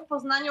 Muzeum w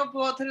Poznaniu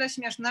było tyle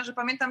śmieszne, że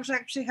pamiętam, że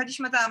jak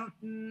przyjechaliśmy tam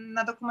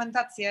na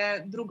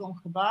dokumentację drugą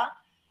chyba,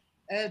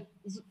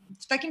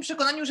 w takim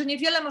przekonaniu, że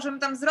niewiele możemy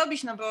tam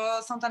zrobić, no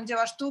bo są tam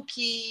dzieła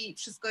sztuki,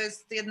 wszystko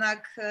jest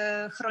jednak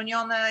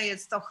chronione,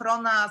 jest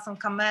ochrona, są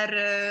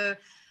kamery,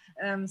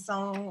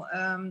 są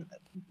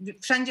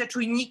wszędzie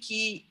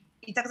czujniki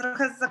i tak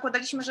trochę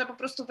zakładaliśmy, że po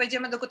prostu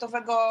wejdziemy do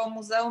gotowego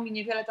muzeum i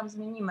niewiele tam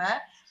zmienimy.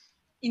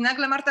 I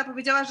nagle Marta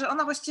powiedziała, że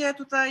ona właściwie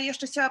tutaj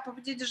jeszcze chciała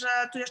powiedzieć, że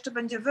tu jeszcze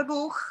będzie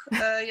wybuch,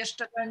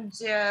 jeszcze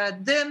będzie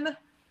dym,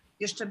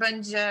 jeszcze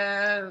będzie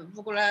w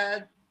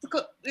ogóle...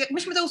 Tylko jak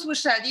myśmy to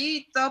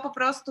usłyszeli, to po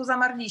prostu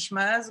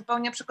zamarliśmy,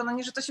 zupełnie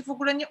przekonani, że to się w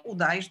ogóle nie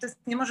uda i że to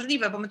jest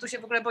niemożliwe, bo my tu się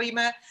w ogóle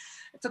boimy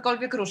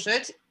cokolwiek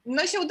ruszyć.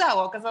 No i się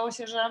udało. Okazało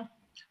się, że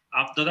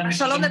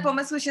szalone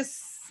pomysły się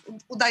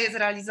udaje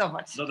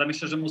zrealizować. Dodam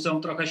jeszcze, że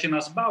muzeum trochę się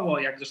nas bało,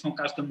 jak zresztą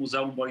każde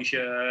muzeum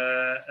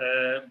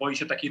boi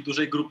się takiej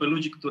dużej grupy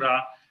ludzi,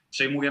 która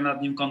przejmuje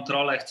nad nim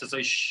kontrolę, chce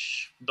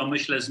coś w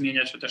domyśle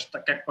zmieniać, chociaż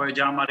tak jak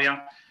powiedziała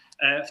Maria,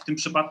 w tym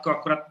przypadku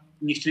akurat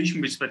nie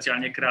chcieliśmy być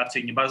specjalnie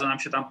kreacyjni, bardzo nam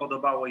się tam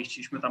podobało i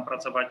chcieliśmy tam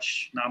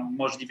pracować na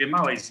możliwie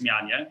małej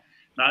zmianie,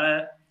 no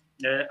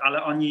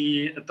ale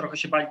oni trochę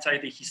się bali całej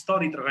tej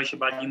historii, trochę się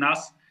bali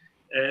nas,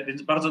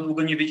 więc bardzo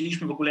długo nie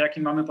wiedzieliśmy w ogóle,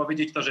 jakim mamy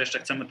powiedzieć to, że jeszcze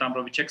chcemy tam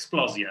robić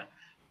eksplozję.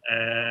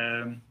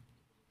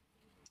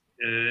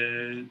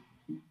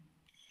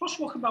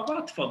 Poszło chyba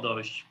łatwo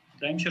dość.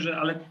 Wydaje mi się, że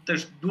ale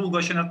też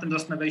długo się nad tym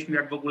zastanawialiśmy,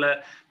 jak w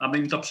ogóle mamy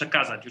im to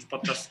przekazać. Już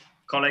podczas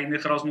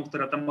kolejnych rozmów,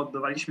 które tam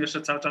oddawaliśmy,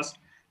 jeszcze cały czas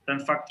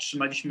ten fakt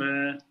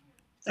trzymaliśmy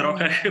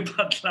trochę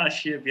chyba dla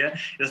siebie.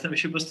 Zastanawiam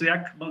się po prostu,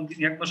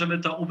 jak możemy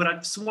to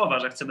ubrać w słowa,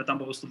 że chcemy tam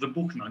po prostu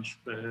wybuchnąć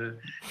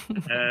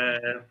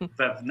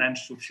we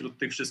wnętrzu wśród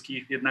tych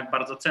wszystkich jednak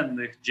bardzo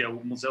cennych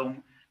dzieł.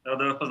 Muzeum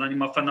Narodowe w Poznaniu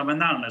ma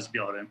fenomenalne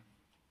zbiory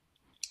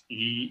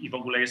i w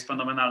ogóle jest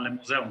fenomenalne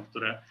muzeum,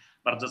 które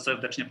bardzo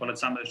serdecznie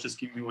polecamy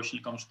wszystkim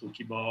miłośnikom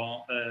sztuki,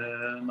 bo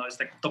no, jest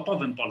tak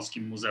topowym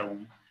polskim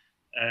muzeum.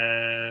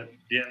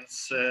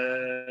 Więc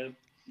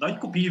no i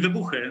kupili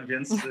wybuchy,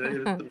 więc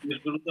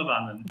również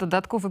wylutowanym. W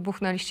dodatku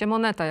wybuchnęliście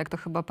monetę, jak to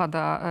chyba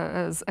pada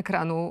z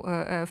ekranu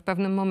w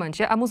pewnym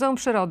momencie. A Muzeum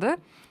Przyrody?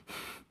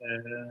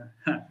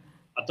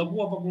 A to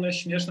było w ogóle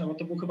śmieszne, bo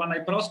to był chyba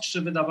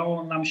najprostszy,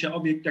 wydawało nam się,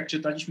 obiekt, jak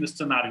czytaliśmy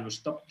scenariusz.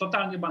 To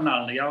totalnie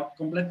banalny. Ja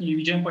kompletnie nie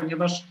widziałem,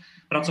 ponieważ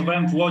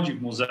pracowałem w Łodzi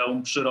w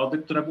Muzeum Przyrody,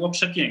 które było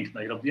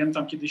przepiękne i robiłem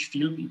tam kiedyś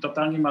film i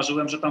totalnie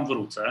marzyłem, że tam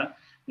wrócę.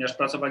 Ponieważ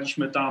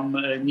pracowaliśmy tam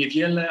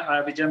niewiele, a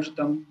ja wiedziałem, że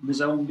tam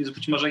muzeum jest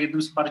być może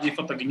jednym z bardziej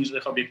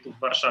fotogenicznych obiektów w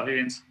Warszawie,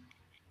 więc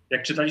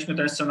jak czytaliśmy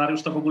ten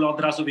scenariusz, to w ogóle od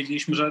razu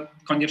wiedzieliśmy, że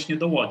koniecznie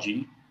do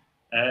Łodzi.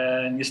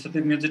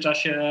 Niestety w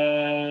międzyczasie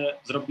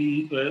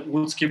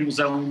Łódzkie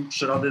Muzeum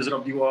Przyrody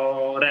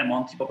zrobiło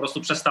remont i po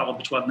prostu przestało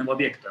być ładnym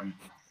obiektem.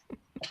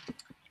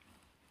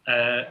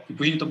 I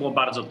później to było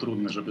bardzo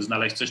trudne, żeby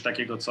znaleźć coś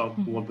takiego, co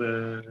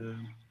byłoby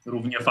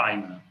równie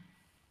fajne.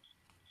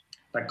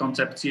 Tak,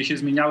 koncepcje się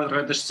zmieniały,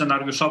 trochę też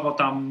scenariuszowo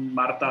tam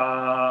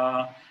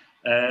Marta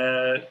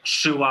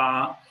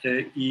szyła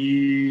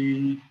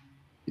i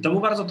to był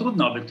bardzo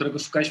trudny obiekt, którego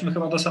szukaliśmy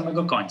chyba do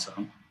samego końca.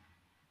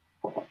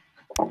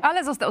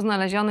 Ale został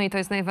znaleziony i to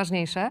jest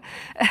najważniejsze.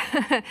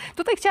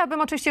 Tutaj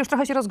chciałabym, oczywiście już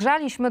trochę się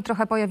rozgrzaliśmy,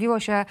 trochę pojawiło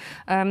się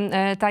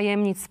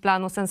tajemnic z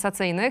planu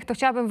sensacyjnych. To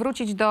chciałabym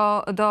wrócić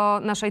do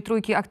naszej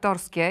trójki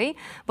aktorskiej,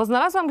 bo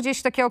znalazłam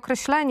gdzieś takie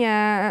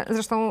określenie,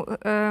 zresztą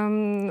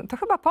to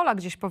chyba Pola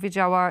gdzieś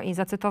powiedziała i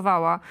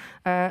zacytowała,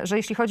 że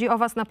jeśli chodzi o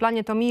was na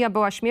planie, to Mia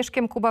była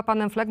śmieszkiem, Kuba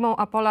panem flegmą,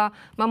 a Pola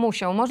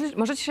mamusią.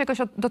 Możecie się jakoś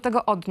do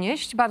tego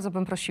odnieść? Bardzo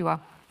bym prosiła.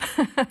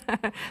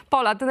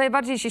 Pola, ty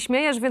najbardziej się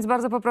śmiejesz, więc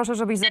bardzo poproszę,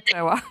 żebyś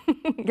zaczęła.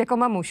 Jako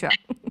mamusia.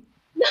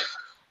 No.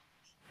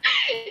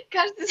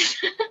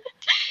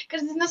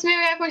 Każdy z nas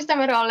miał jakąś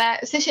tam rolę.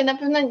 W sensie na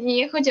pewno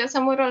nie chodzi o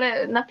samą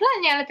rolę na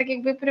planie, ale tak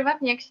jakby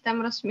prywatnie, jak się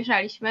tam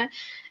rozśmieszaliśmy.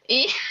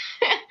 I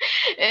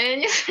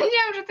nie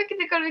sądziłam, że to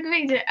kiedykolwiek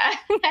wyjdzie.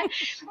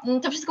 Ale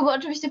to wszystko było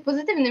oczywiście w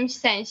pozytywnym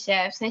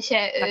sensie. W sensie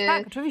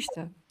tak,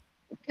 oczywiście.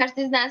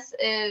 Każdy z nas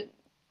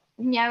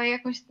miały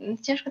jakąś,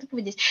 ciężko to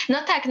powiedzieć. No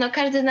tak, no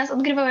każdy z nas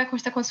odgrywał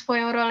jakąś taką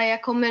swoją rolę,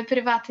 jako my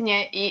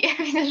prywatnie i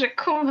widzę, że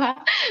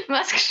Kuba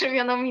ma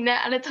skrzywioną minę,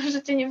 ale to w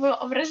życiu nie było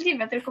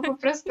obraźliwe, tylko po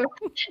prostu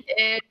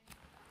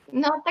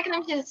no tak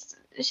nam się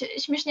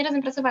śmiesznie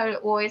razem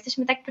pracowało.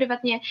 Jesteśmy tak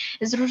prywatnie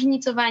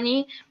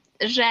zróżnicowani,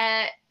 że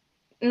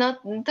no,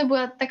 to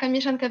była taka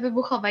mieszanka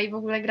wybuchowa i w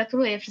ogóle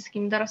gratuluję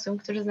wszystkim dorosłym,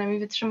 którzy z nami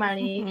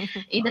wytrzymali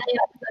i dali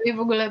z nami w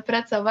ogóle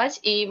pracować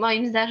i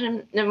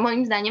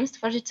moim zdaniem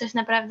stworzyć coś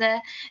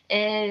naprawdę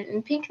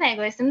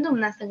pięknego. Jestem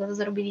dumna z tego, co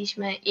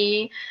zrobiliśmy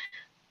i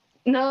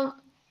no,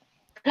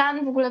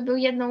 plan w ogóle był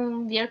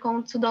jedną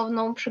wielką,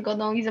 cudowną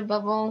przygodą i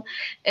zabawą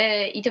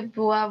i to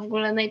była w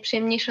ogóle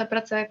najprzyjemniejsza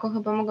praca, jaką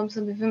chyba mogłam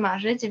sobie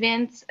wymarzyć,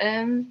 więc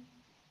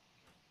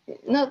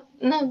no,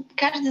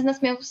 każdy z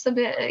nas miał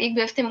sobie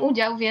jakby w tym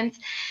udział, więc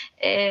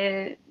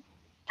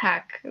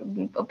tak,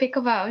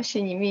 opiekowałam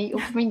się nimi i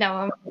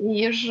upominałam.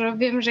 I już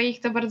wiem, że ich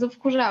to bardzo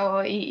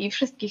wkurzało i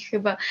wszystkich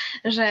chyba,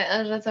 że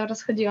cały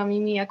czas chodziłam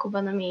im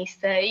Jakuba na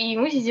miejsce i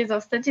musicie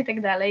zostać i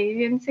tak dalej,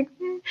 więc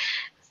jakby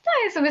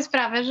zdaję sobie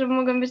sprawę, że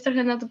mogłam być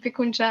trochę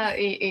nadopiekuńcza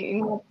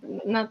i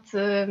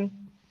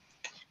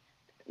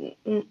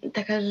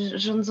taka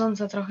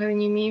rządząca trochę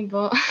nimi,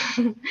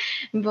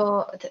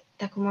 bo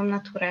taką mam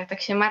naturę,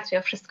 tak się martwię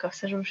o wszystko,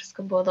 chcę, żeby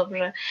wszystko było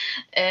dobrze.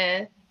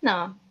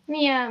 No,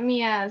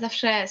 Mia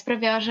zawsze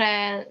sprawiała, że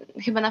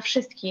chyba na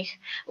wszystkich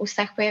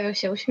ustach pojawiał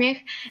się uśmiech.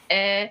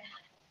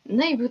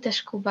 No i był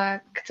też Kuba,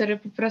 który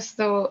po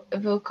prostu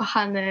był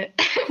kochany.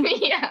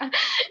 Mia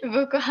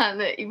był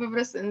kochany i po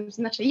prostu,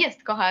 znaczy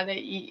jest kochany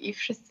i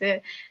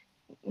wszyscy,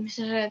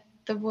 myślę, że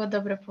to było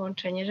dobre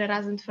połączenie, że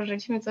razem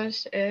tworzyliśmy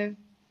coś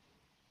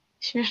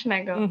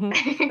śmiesznego.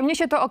 Mnie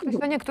się to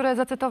określenie, które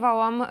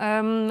zacytowałam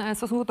w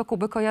stosunku do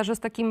Kuby, kojarzy z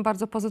takim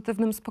bardzo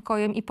pozytywnym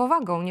spokojem i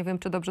powagą. Nie wiem,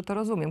 czy dobrze to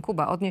rozumiem.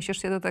 Kuba,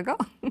 odniesiesz się do tego?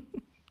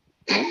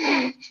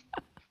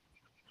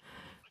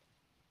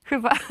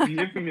 Chyba.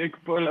 Nie wiem, jak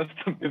Pola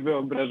sobie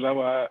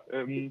wyobrażała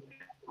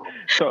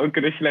to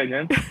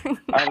określenie,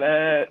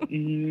 ale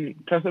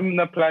czasem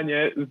na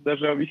planie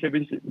zdarzało mi się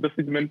być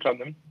dosyć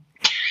zmęczonym.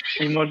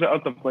 I może o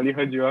to Poli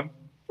chodziło.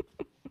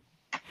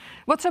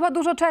 Bo trzeba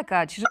dużo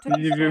czekać,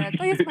 rzeczywiście,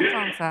 to jest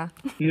męczące.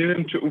 Nie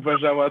wiem, czy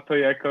uważała to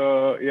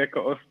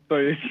jako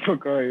ostoję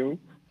spokoju.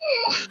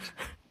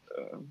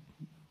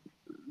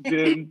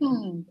 Więc...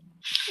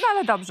 No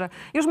ale dobrze,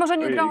 już może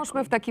nie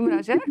drążmy w takim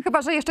razie,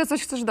 chyba że jeszcze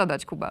coś chcesz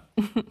dodać, Kuba.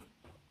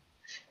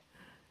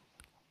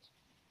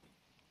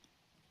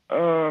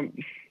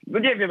 No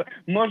nie wiem,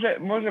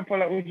 może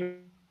Pola użyć.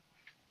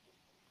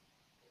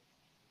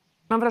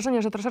 Mam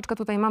wrażenie, że troszeczkę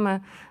tutaj mamy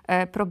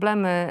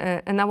problemy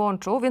na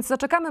łączu, więc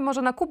zaczekamy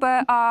może na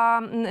Kubę,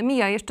 a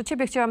Mia, jeszcze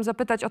ciebie chciałam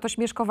zapytać o to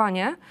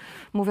śmieszkowanie,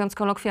 mówiąc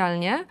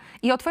kolokwialnie,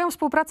 i o twoją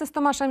współpracę z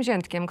Tomaszem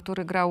Ziętkiem,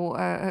 który grał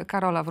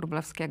Karola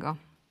Wróblewskiego.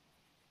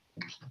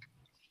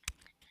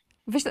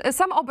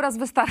 Sam obraz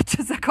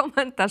wystarczy za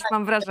komentarz,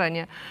 mam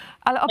wrażenie,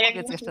 ale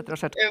opowiedz jeszcze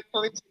troszeczkę.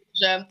 Powiedz,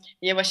 że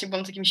ja właśnie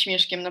byłam takim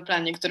śmieszkiem na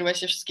planie, który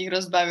właśnie wszystkich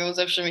rozbawiał,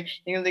 zawsze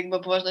jak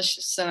była poważna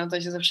scena,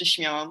 to się zawsze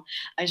śmiałam.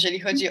 A jeżeli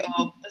chodzi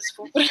o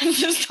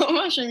współpracę z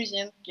Tomaszem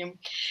Ziętkiem,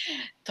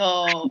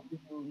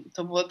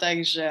 to było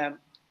tak, że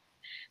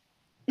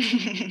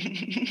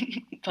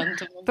pan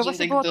Tomasz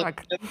Ziętek do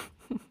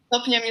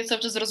stopnia mnie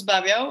cały czas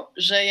rozbawiał,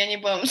 że ja nie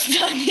byłam w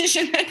stanie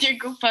się na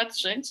niego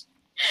patrzeć.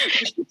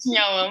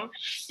 Śmiałam.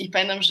 I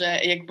pamiętam, że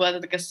jak była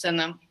taka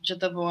scena, że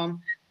to było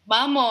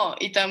mamo!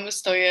 I tam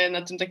stoję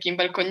na tym takim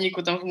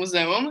balkoniku tam w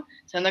muzeum,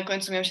 to na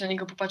końcu miałam się na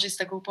niego popatrzeć z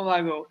taką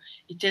powagą.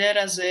 I tyle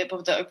razy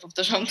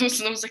powtarzałam tą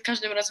sceną, za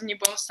każdym razem nie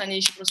byłam w stanie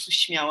i się po prostu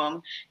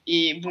śmiałam.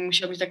 I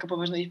musiała być taka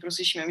poważna i po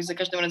prostu śmiałam. I za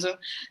każdym razem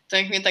to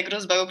jak mnie tak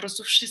rozbawiło po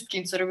prostu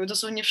wszystkim, co robił,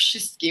 dosłownie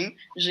wszystkim,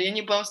 że ja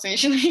nie byłam w stanie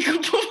się na niego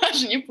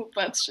poważnie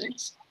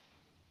popatrzeć.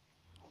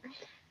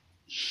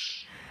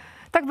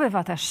 Tak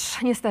bywa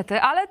też,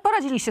 niestety, ale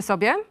poradziliście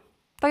sobie.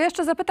 To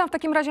jeszcze zapytam w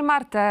takim razie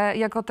Martę,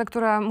 jako tę,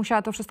 która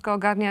musiała to wszystko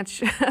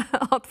ogarniać,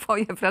 o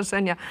twoje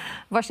wrażenia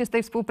właśnie z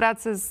tej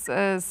współpracy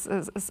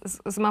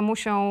z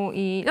mamusią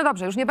i... No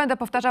dobrze, już nie będę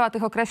powtarzała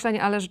tych określeń,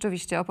 ale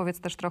rzeczywiście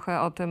opowiedz też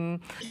trochę o tym,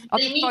 o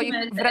tych twoich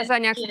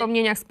wrażeniach,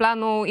 wspomnieniach z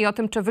planu i o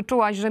tym, czy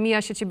wyczułaś, że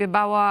Mia się ciebie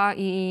bała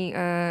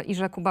i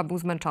że Kuba był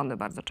zmęczony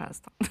bardzo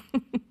często.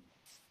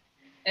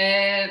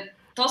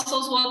 To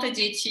są złote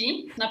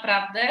dzieci,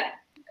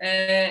 naprawdę.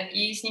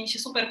 I z nimi się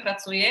super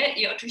pracuje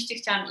i oczywiście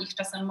chciałam ich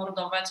czasem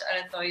mordować,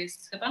 ale to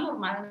jest chyba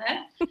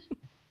normalne.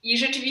 I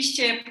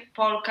rzeczywiście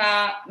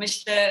Polka,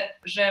 myślę,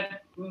 że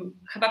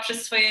chyba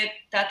przez swoje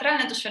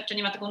teatralne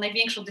doświadczenie ma taką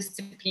największą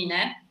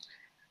dyscyplinę,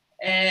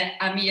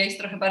 a Mia jest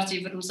trochę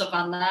bardziej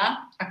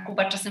wyluzowana, a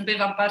Kuba czasem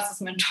bywa bardzo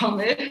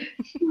zmęczony,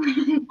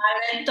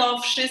 ale to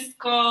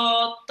wszystko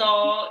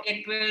to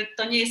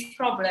nie jest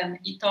problem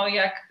i to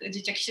jak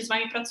dzieciaki się z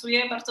wami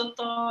pracuje, bardzo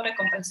to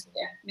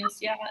rekompensuje,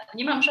 więc ja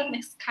nie mam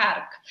żadnych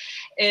skarg.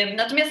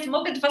 Natomiast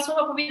mogę 2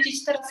 słowa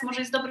powiedzieć teraz, może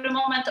jest dobry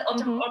moment o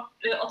tym,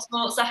 o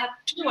co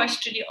zahaczyłaś,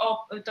 czyli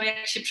o to,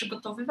 jak się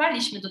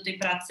przygotowywaliśmy do tej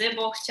pracy,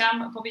 bo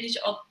chciałam powiedzieć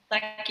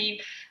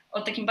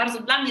o takim bardzo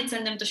dla mnie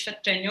cennym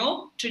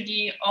doświadczeniu,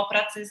 czyli o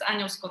pracy z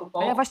Anią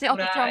Skorupą. Ja właśnie o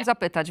to chciałam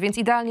zapytać, więc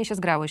idealnie się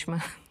zgrałyśmy.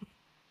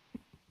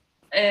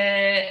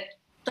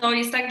 To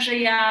jest tak, że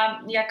ja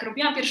jak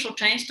robiłam pierwszą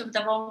część, to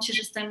wydawało mi się, że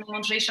jestem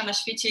najmądrzejsza na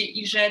świecie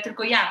i że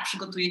tylko ja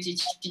przygotuję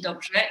dzieci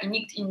dobrze i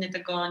nikt inny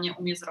tego nie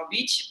umie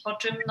zrobić, po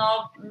czym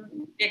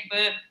jakby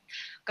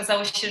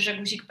okazało się, że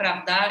guzik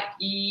prawda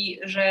i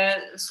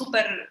że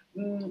super,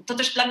 to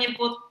też dla mnie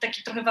było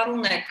taki trochę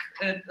warunek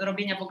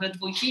robienia w ogóle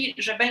dwójki,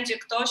 że będzie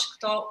ktoś,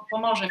 kto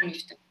pomoże mi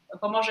w tym,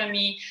 pomoże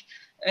mi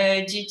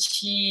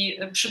dzieci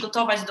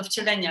przygotować do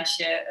wcielenia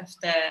się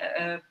w te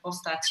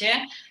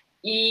postacie.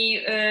 I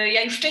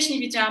ja już wcześniej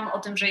wiedziałam o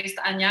tym, że jest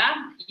Ania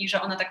i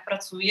że ona tak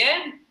pracuje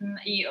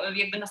i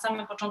jakby na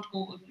samym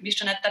początku,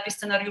 jeszcze na etapie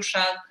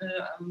scenariusza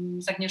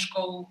z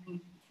Agnieszką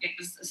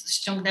jakby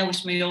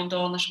ściągnęłyśmy ją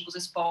do naszego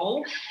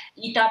zespołu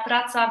i ta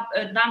praca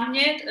dla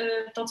mnie,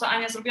 to co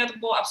Ania zrobiła, to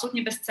było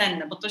absolutnie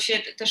bezcenne, bo to się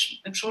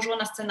też przełożyło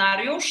na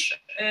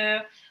scenariusz,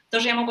 to,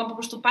 że ja mogłam po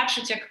prostu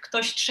patrzeć, jak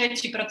ktoś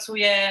trzeci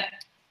pracuje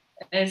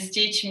z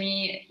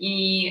dziećmi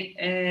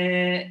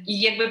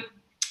i jakby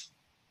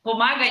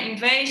pomaga im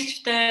wejść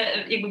w te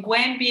jakby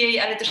głębiej,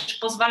 ale też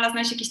pozwala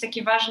znaleźć jakieś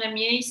takie ważne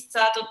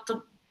miejsca,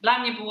 to dla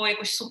mnie było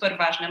jakoś super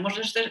ważne.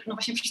 Może też, no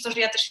właśnie przez to, że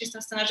ja też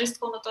jestem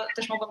scenarzystką, no to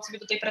też mogłam sobie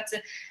do tej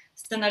pracy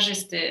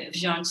scenarzysty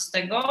wziąć z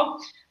tego.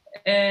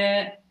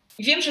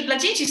 I wiem, że dla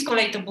dzieci z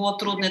kolei to było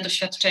trudne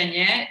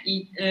doświadczenie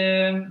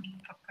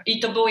i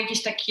to było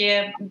jakieś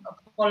takie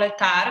pole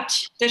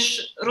tarć.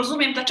 Też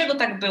rozumiem, dlaczego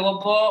tak było,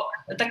 bo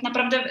tak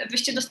naprawdę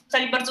wyście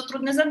dostali bardzo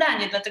trudne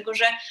zadanie, dlatego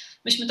że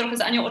myśmy trochę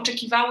z Anią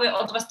oczekiwały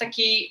od was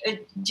takiej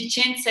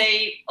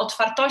dziecięcej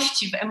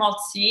otwartości w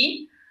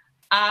emocji,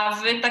 a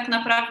wy tak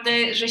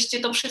naprawdę żeście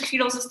to przed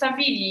chwilą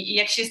zostawili i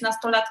jak się jest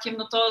nastolatkiem,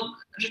 no to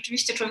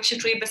rzeczywiście człowiek się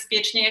czuje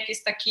bezpiecznie, jak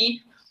jest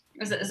taki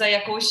za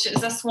jakąś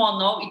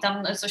zasłoną i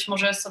tam coś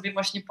może sobie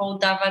właśnie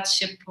poudawać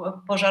się,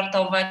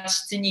 pożartować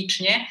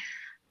cynicznie,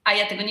 a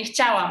ja tego nie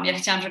chciałam. Ja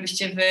chciałam,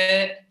 żebyście wy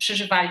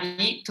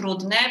przeżywali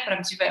trudne,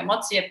 prawdziwe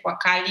emocje,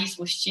 płakali,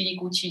 złościli,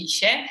 kłócili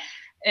się.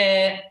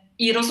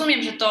 I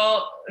rozumiem,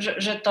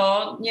 że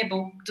to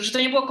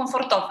nie było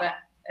komfortowe,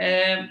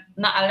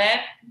 no ale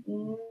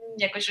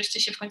jakoś żeście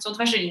się w końcu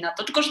odważyli na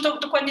to. Tylko, że to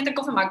dokładnie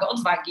tego wymaga,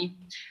 odwagi.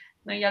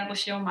 No i albo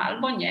się ma,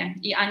 albo nie.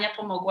 I Ania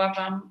pomogła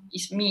wam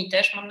i mi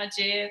też, mam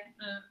nadzieję,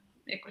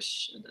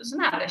 jakoś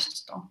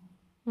znaleźć to.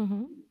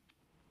 Mhm.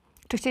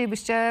 Czy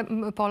chcielibyście,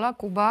 Pola,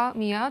 Kuba,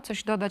 Mia,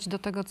 coś dodać do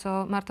tego,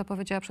 co Marta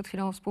powiedziała przed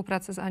chwilą o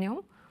współpracy z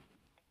Anią?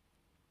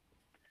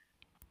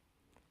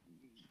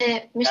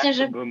 Myślę,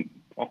 że...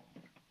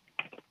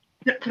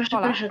 Proszę.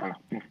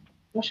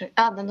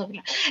 No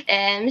dobrze.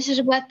 Myślę,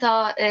 że była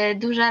to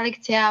duża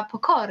lekcja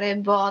pokory,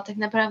 bo tak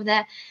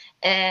naprawdę,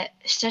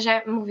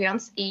 szczerze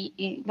mówiąc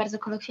i bardzo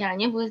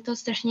kolokwialnie, były to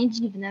strasznie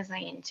dziwne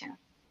zajęcia.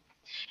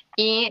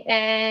 I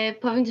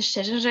powiem też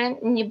szczerze, że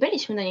nie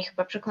byliśmy do nich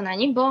chyba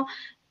przekonani, bo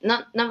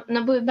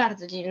no były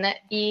bardzo dziwne,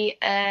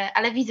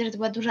 ale widzę, że to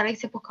była duża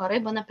lekcja pokory,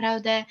 bo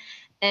naprawdę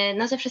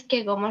ze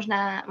wszystkiego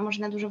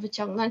można dużo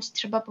wyciągnąć,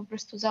 trzeba po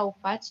prostu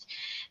zaufać.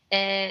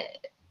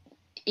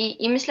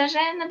 I myślę, że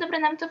na dobre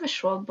nam to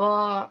wyszło,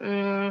 bo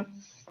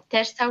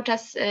też cały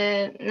czas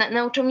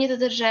nauczył mnie to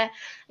też, że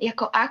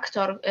jako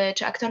aktor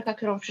czy aktorka,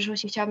 którą w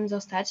przyszłości chciałabym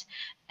zostać,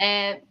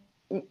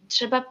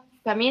 trzeba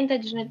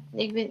pamiętać, że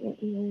jakby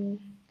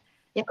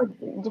jako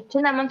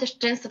dziewczyna mam też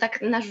często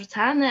tak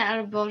narzucane,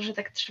 albo że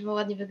tak trzeba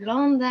ładnie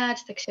wyglądać,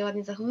 tak się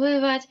ładnie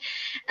zachowywać,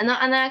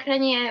 a na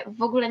ekranie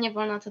w ogóle nie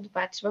wolno o to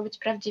dbać, trzeba być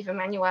prawdziwym,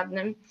 a nie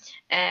ładnym,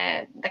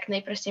 tak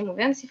najprościej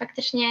mówiąc i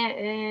faktycznie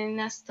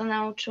nas to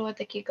nauczyło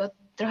takiego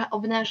trochę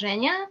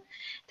obnażenia,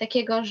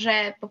 takiego,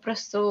 że po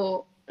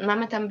prostu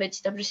mamy tam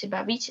być, dobrze się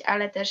bawić,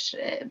 ale też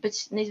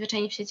być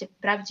najzwyczajniej w świecie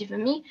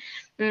prawdziwymi.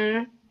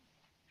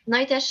 No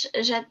i też,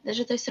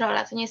 że to jest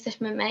rola, to nie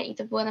jesteśmy my i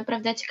to była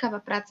naprawdę ciekawa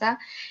praca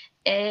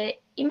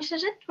I myślę,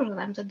 że dużo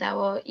nam to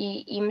dało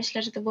i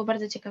myślę, że to było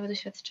bardzo ciekawe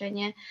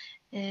doświadczenie,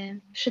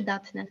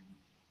 przydatne.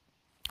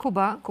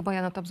 Kuba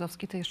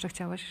Janota-Bzowski, ty jeszcze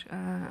chciałeś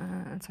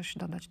coś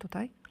dodać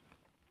tutaj?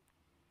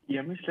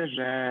 Ja myślę,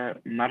 że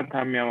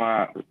Marta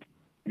miała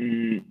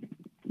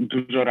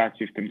dużo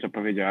racji w tym, co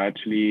powiedziała,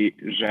 czyli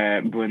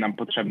że były nam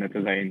potrzebne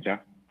te zajęcia,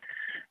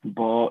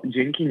 bo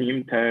dzięki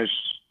nim też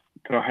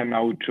trochę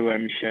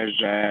nauczyłem się,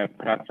 że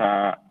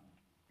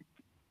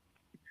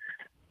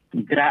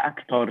gra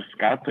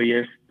aktorska to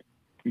jest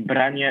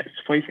branie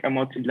swoich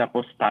emocji dla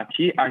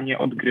postaci, a nie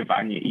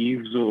odgrywanie ich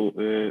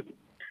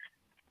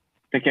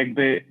tak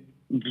jakby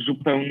w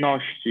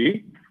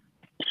zupełności.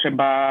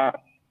 Trzeba,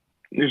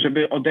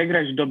 żeby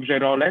odegrać dobrze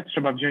rolę,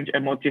 trzeba wziąć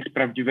emocje z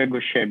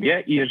prawdziwego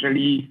siebie i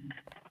jeżeli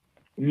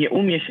nie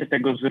umie się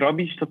tego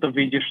zrobić, to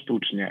wyjdzie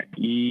sztucznie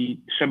i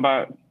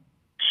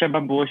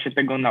trzeba było się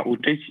tego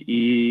nauczyć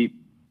i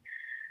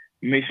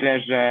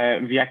myślę,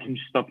 że w jakimś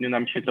stopniu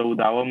nam się to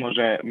udało.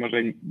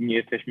 Może nie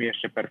jesteśmy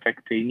jeszcze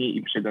perfekcyjni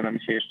i przyda nam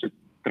się jeszcze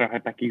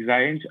trochę takich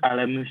zajęć,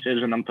 ale myślę,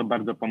 że nam to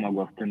bardzo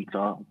pomogło w tym,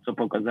 co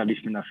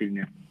pokazaliśmy na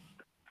filmie.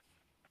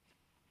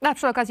 A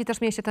przy okazji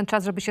też mieliście ten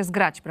czas, żeby się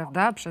zgrać,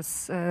 prawda?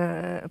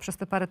 Przez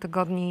te parę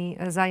tygodni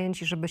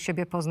zajęć i żeby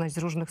siebie poznać z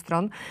różnych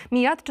stron.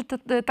 Mia, czy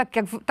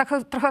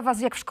trochę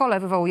was jak w szkole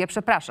wywołuje,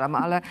 przepraszam,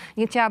 ale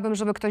nie chciałabym,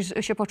 żeby ktoś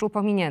się poczuł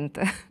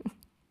pominięty.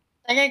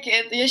 Tak jak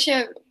ja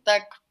się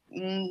tak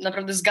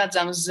naprawdę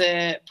zgadzam z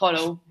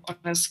Polą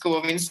oraz z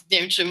Kubą, więc nie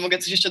wiem, czy mogę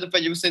coś jeszcze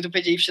dopowiedzieć, bo sobie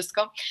dopowiedzieli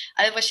wszystko,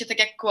 ale właśnie tak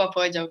jak Kuba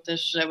powiedział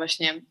też, że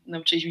właśnie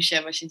nauczyliśmy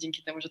się właśnie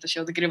dzięki temu, że to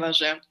się odgrywa,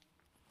 że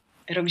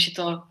robi się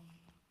to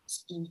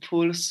z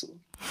impulsu.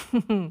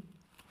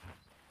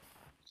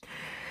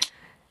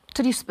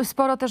 Czyli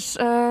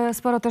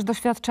sporo też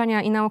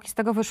doświadczenia i nauki z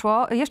tego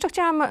wyszło. Jeszcze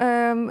chciałam,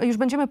 już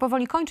będziemy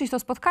powoli kończyć to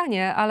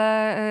spotkanie,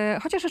 ale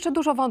chociaż jeszcze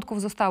dużo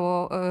wątków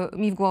zostało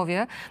mi w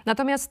głowie.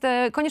 Natomiast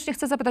koniecznie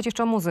chcę zapytać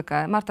jeszcze o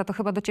muzykę. Marta, to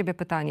chyba do ciebie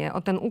pytanie,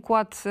 o ten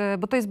układ,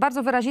 bo to jest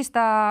bardzo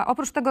wyrazista,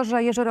 oprócz tego,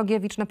 że Jędrzej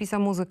Rogiewicz napisał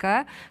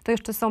muzykę, to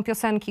jeszcze są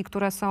piosenki,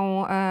 które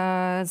są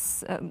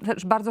z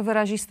też bardzo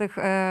wyrazistych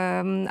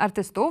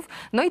artystów.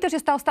 No i też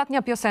jest ta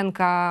ostatnia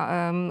piosenka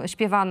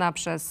śpiewana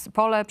przez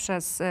Polę,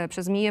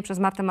 przez Miję, przez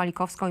Martę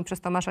Malikowską i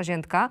przez Tomasza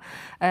Ziętka,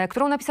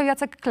 którą napisał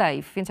Jacek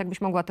Klejw, więc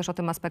jakbyś mogła też o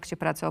tym aspekcie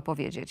pracy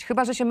opowiedzieć.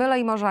 Chyba że się mylę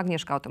i może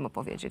Agnieszka o tym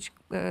opowiedzieć.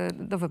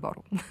 Do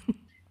wyboru.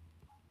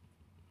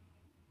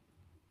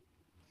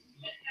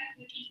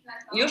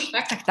 Już?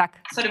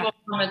 Tak. Sorry, bo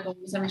mamy tu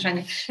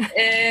zamieszanie.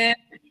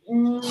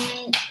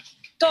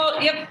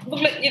 To ja w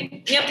ogóle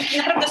miałam taki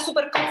naprawdę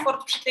super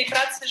komfort przy tej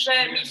pracy, że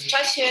mi w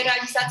czasie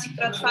realizacji,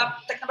 która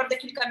trwa tak naprawdę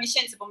kilka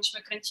miesięcy, bo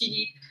myśmy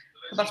kręcili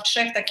chyba w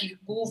 3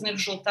 takich głównych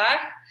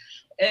rzutach,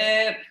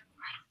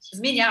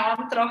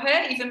 zmieniałam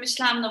trochę i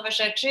wymyślałam nowe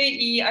rzeczy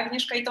i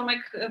Agnieszka i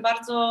Tomek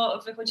bardzo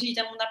wychodzili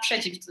temu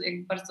naprzeciw,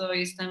 bardzo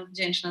jestem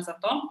wdzięczna za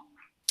to.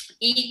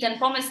 I ten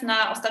pomysł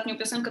na ostatnią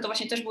piosenkę to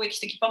właśnie też był jakiś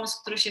taki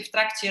pomysł, który się w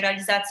trakcie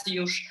realizacji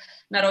już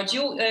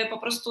narodził. Po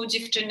prostu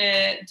dziewczyny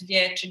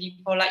dwie, czyli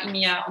Pola i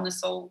Mia, one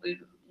są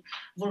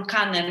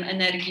wulkanem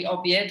energii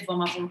obie,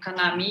 2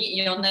 wulkanami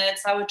i one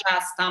cały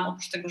czas tam,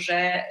 oprócz tego,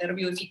 że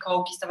robiły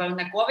fikołki, stawały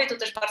na głowie, to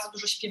też bardzo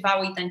dużo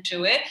śpiewały i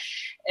tańczyły.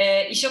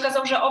 I się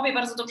okazało, że obie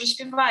bardzo dobrze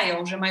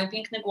śpiewają, że mają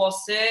piękne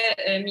głosy.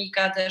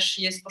 Mika też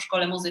jest po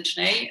szkole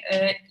muzycznej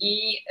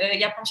i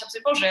ja pomyślałam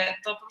sobie, Boże,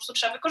 to po prostu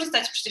trzeba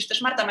wykorzystać. Przecież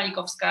też Marta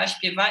Malikowska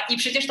śpiewa i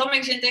przecież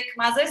Tomek Ziętek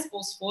ma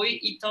zespół swój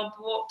i to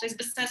jest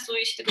bez sensu,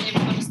 jeśli tego nie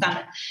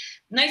wykorzystamy.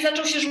 No i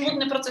zaczął się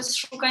żmudny proces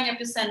szukania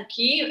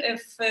piosenki,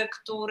 w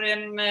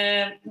którym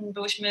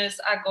byłyśmy z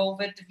Agą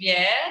we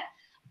dwie.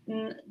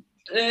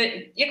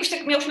 Jakoś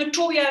tak miałyśmy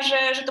czuja,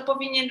 że to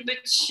powinien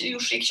być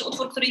już jakiś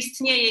utwór, który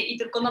istnieje i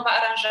tylko nowa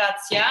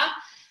aranżacja.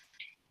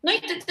 No i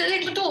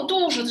jakby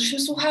dużo, żeśmy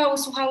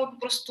słuchały po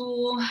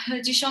prostu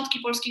dziesiątki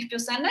polskich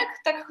piosenek.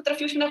 Tak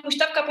trafiłyśmy na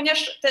huśtawkę,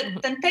 ponieważ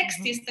ten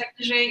tekst jest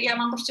taki, że ja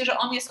mam poczucie, że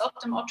on jest o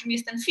tym, o czym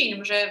jest ten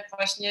film, że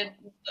właśnie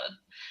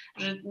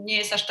że nie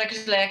jest aż tak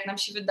źle, jak nam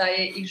się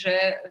wydaje i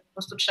że po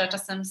prostu trzeba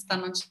czasem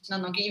stanąć na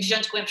nogi i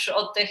wziąć głębszy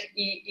oddech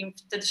i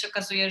wtedy się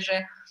okazuje,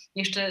 że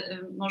jeszcze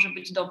może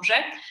być dobrze.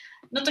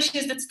 No to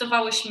się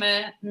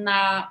zdecydowałyśmy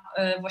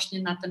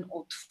właśnie na ten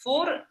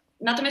utwór.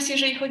 Natomiast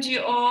jeżeli chodzi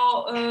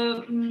o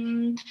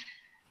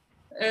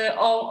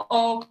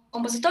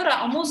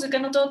kompozytora, o muzykę,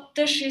 no to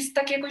też jest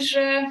tak jakoś,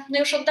 że no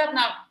już od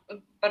dawna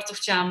bardzo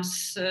chciałam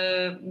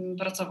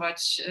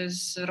pracować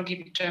z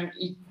Rogiewiczem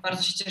i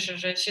bardzo się cieszę,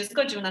 że się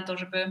zgodził na to,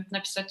 żeby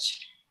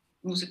napisać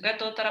muzykę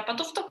do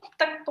Tarapatów. To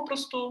tak po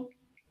prostu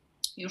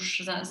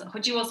już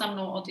chodziło za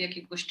mną od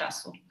jakiegoś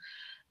czasu.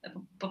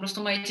 Po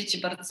prostu moje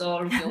dzieci bardzo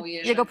lubią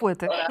jego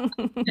płyty.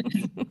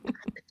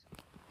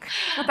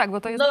 No tak,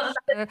 bo to jest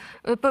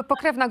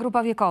pokrewna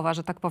grupa wiekowa,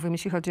 że tak powiem,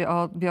 jeśli chodzi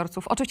o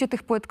odbiorców. Oczywiście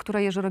tych płyt,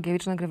 które Jerzy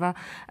Rogiewicz nagrywa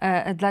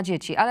dla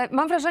dzieci. Ale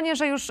mam wrażenie,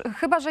 że już,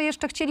 chyba że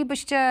jeszcze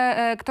chcielibyście,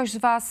 ktoś z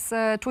was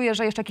czuje,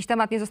 że jeszcze jakiś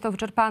temat nie został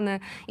wyczerpany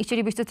i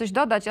chcielibyście coś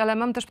dodać, ale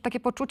mam też takie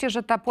poczucie,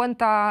 że ta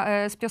puenta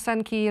z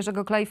piosenki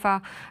Jerzego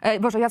Klejfa,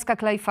 Jacka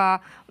Klejfa,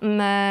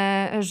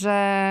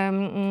 że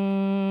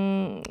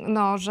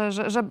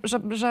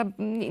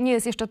nie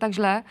jest jeszcze tak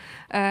źle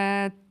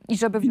i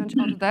żeby wziąć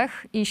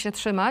oddech i się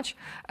trzymać.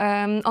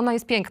 Ona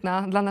jest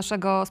piękna dla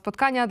naszego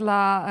spotkania,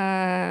 dla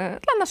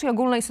naszej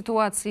ogólnej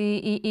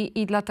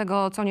sytuacji i dla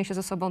tego, co niesie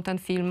ze sobą ten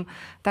film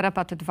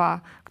Tarapaty 2,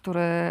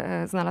 który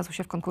znalazł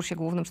się w konkursie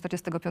głównym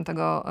 45.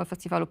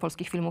 Festiwalu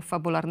Polskich Filmów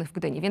Fabularnych w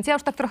Gdyni. Więc ja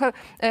już tak trochę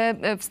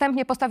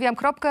wstępnie postawiłam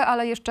kropkę,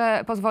 ale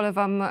jeszcze pozwolę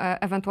wam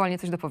ewentualnie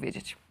coś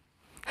dopowiedzieć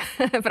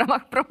w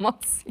ramach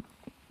promocji.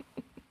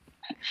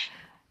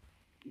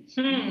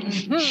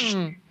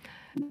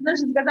 Też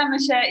zgadzamy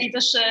się i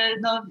też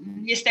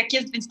jest jak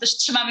jest, więc też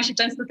trzymamy się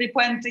często tej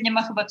puenty, nie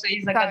ma chyba co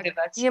jej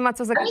zagadywać. Tak, nie ma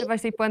co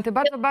zagadywać tej puenty.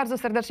 Bardzo, bardzo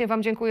serdecznie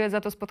wam dziękuję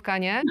za to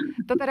spotkanie.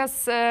 To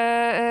teraz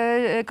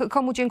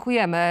komu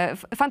dziękujemy?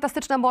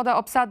 Fantastyczna młoda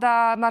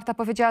obsada. Marta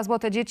powiedziała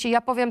Złote Dzieci.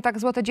 Ja powiem tak,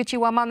 Złote Dzieci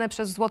łamane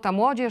przez Złota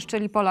Młodzież,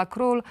 czyli Pola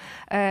Król,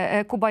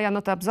 Jakub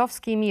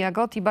Janota-Bzowski, Mia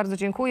Goti. Bardzo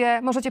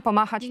dziękuję. Możecie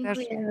pomachać też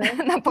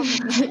na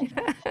powiedzenie.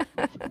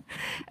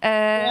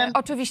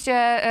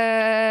 Oczywiście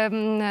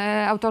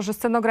autorzy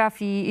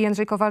scenografii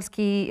Jędrzej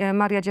Kowalski,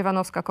 Marta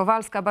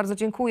Dziewanowska-Kowalska. Bardzo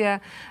dziękuję.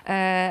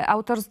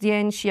 Autor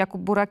zdjęć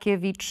Jakub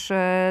Burakiewicz,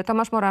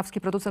 Tomasz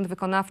Morawski, producent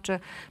wykonawczy,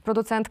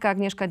 producentka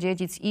Agnieszka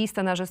Dziedzic i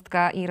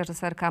scenarzystka i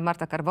reżyserka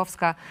Marta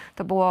Karwowska.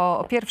 To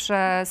było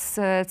pierwsze z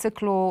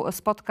cyklu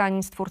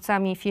spotkań z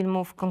twórcami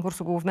filmów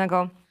konkursu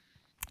głównego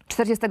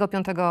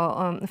 45.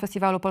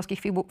 Festiwalu Polskich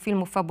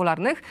Filmów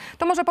Fabularnych.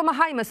 To może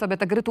pomachajmy sobie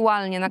tak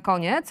rytualnie na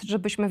koniec,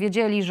 żebyśmy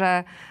wiedzieli,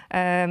 że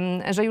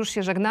już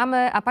się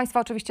żegnamy, a Państwa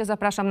oczywiście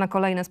zapraszam na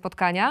kolejne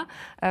spotkania.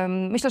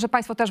 Myślę, że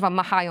Państwo też wam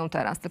machają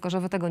teraz, tylko że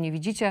wy tego nie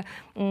widzicie.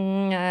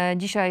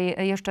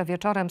 Dzisiaj jeszcze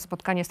wieczorem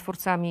spotkanie z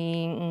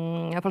twórcami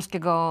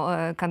polskiego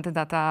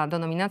kandydata do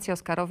nominacji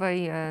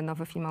oscarowej,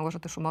 nowy film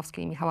Małgorzaty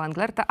Szumowskiej i Michała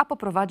Anglerta, a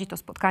poprowadzi to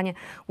spotkanie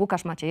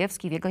Łukasz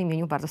Maciejewski. W jego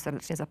imieniu bardzo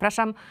serdecznie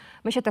zapraszam.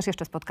 My się też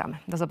jeszcze spotkamy.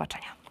 Do zobaczenia.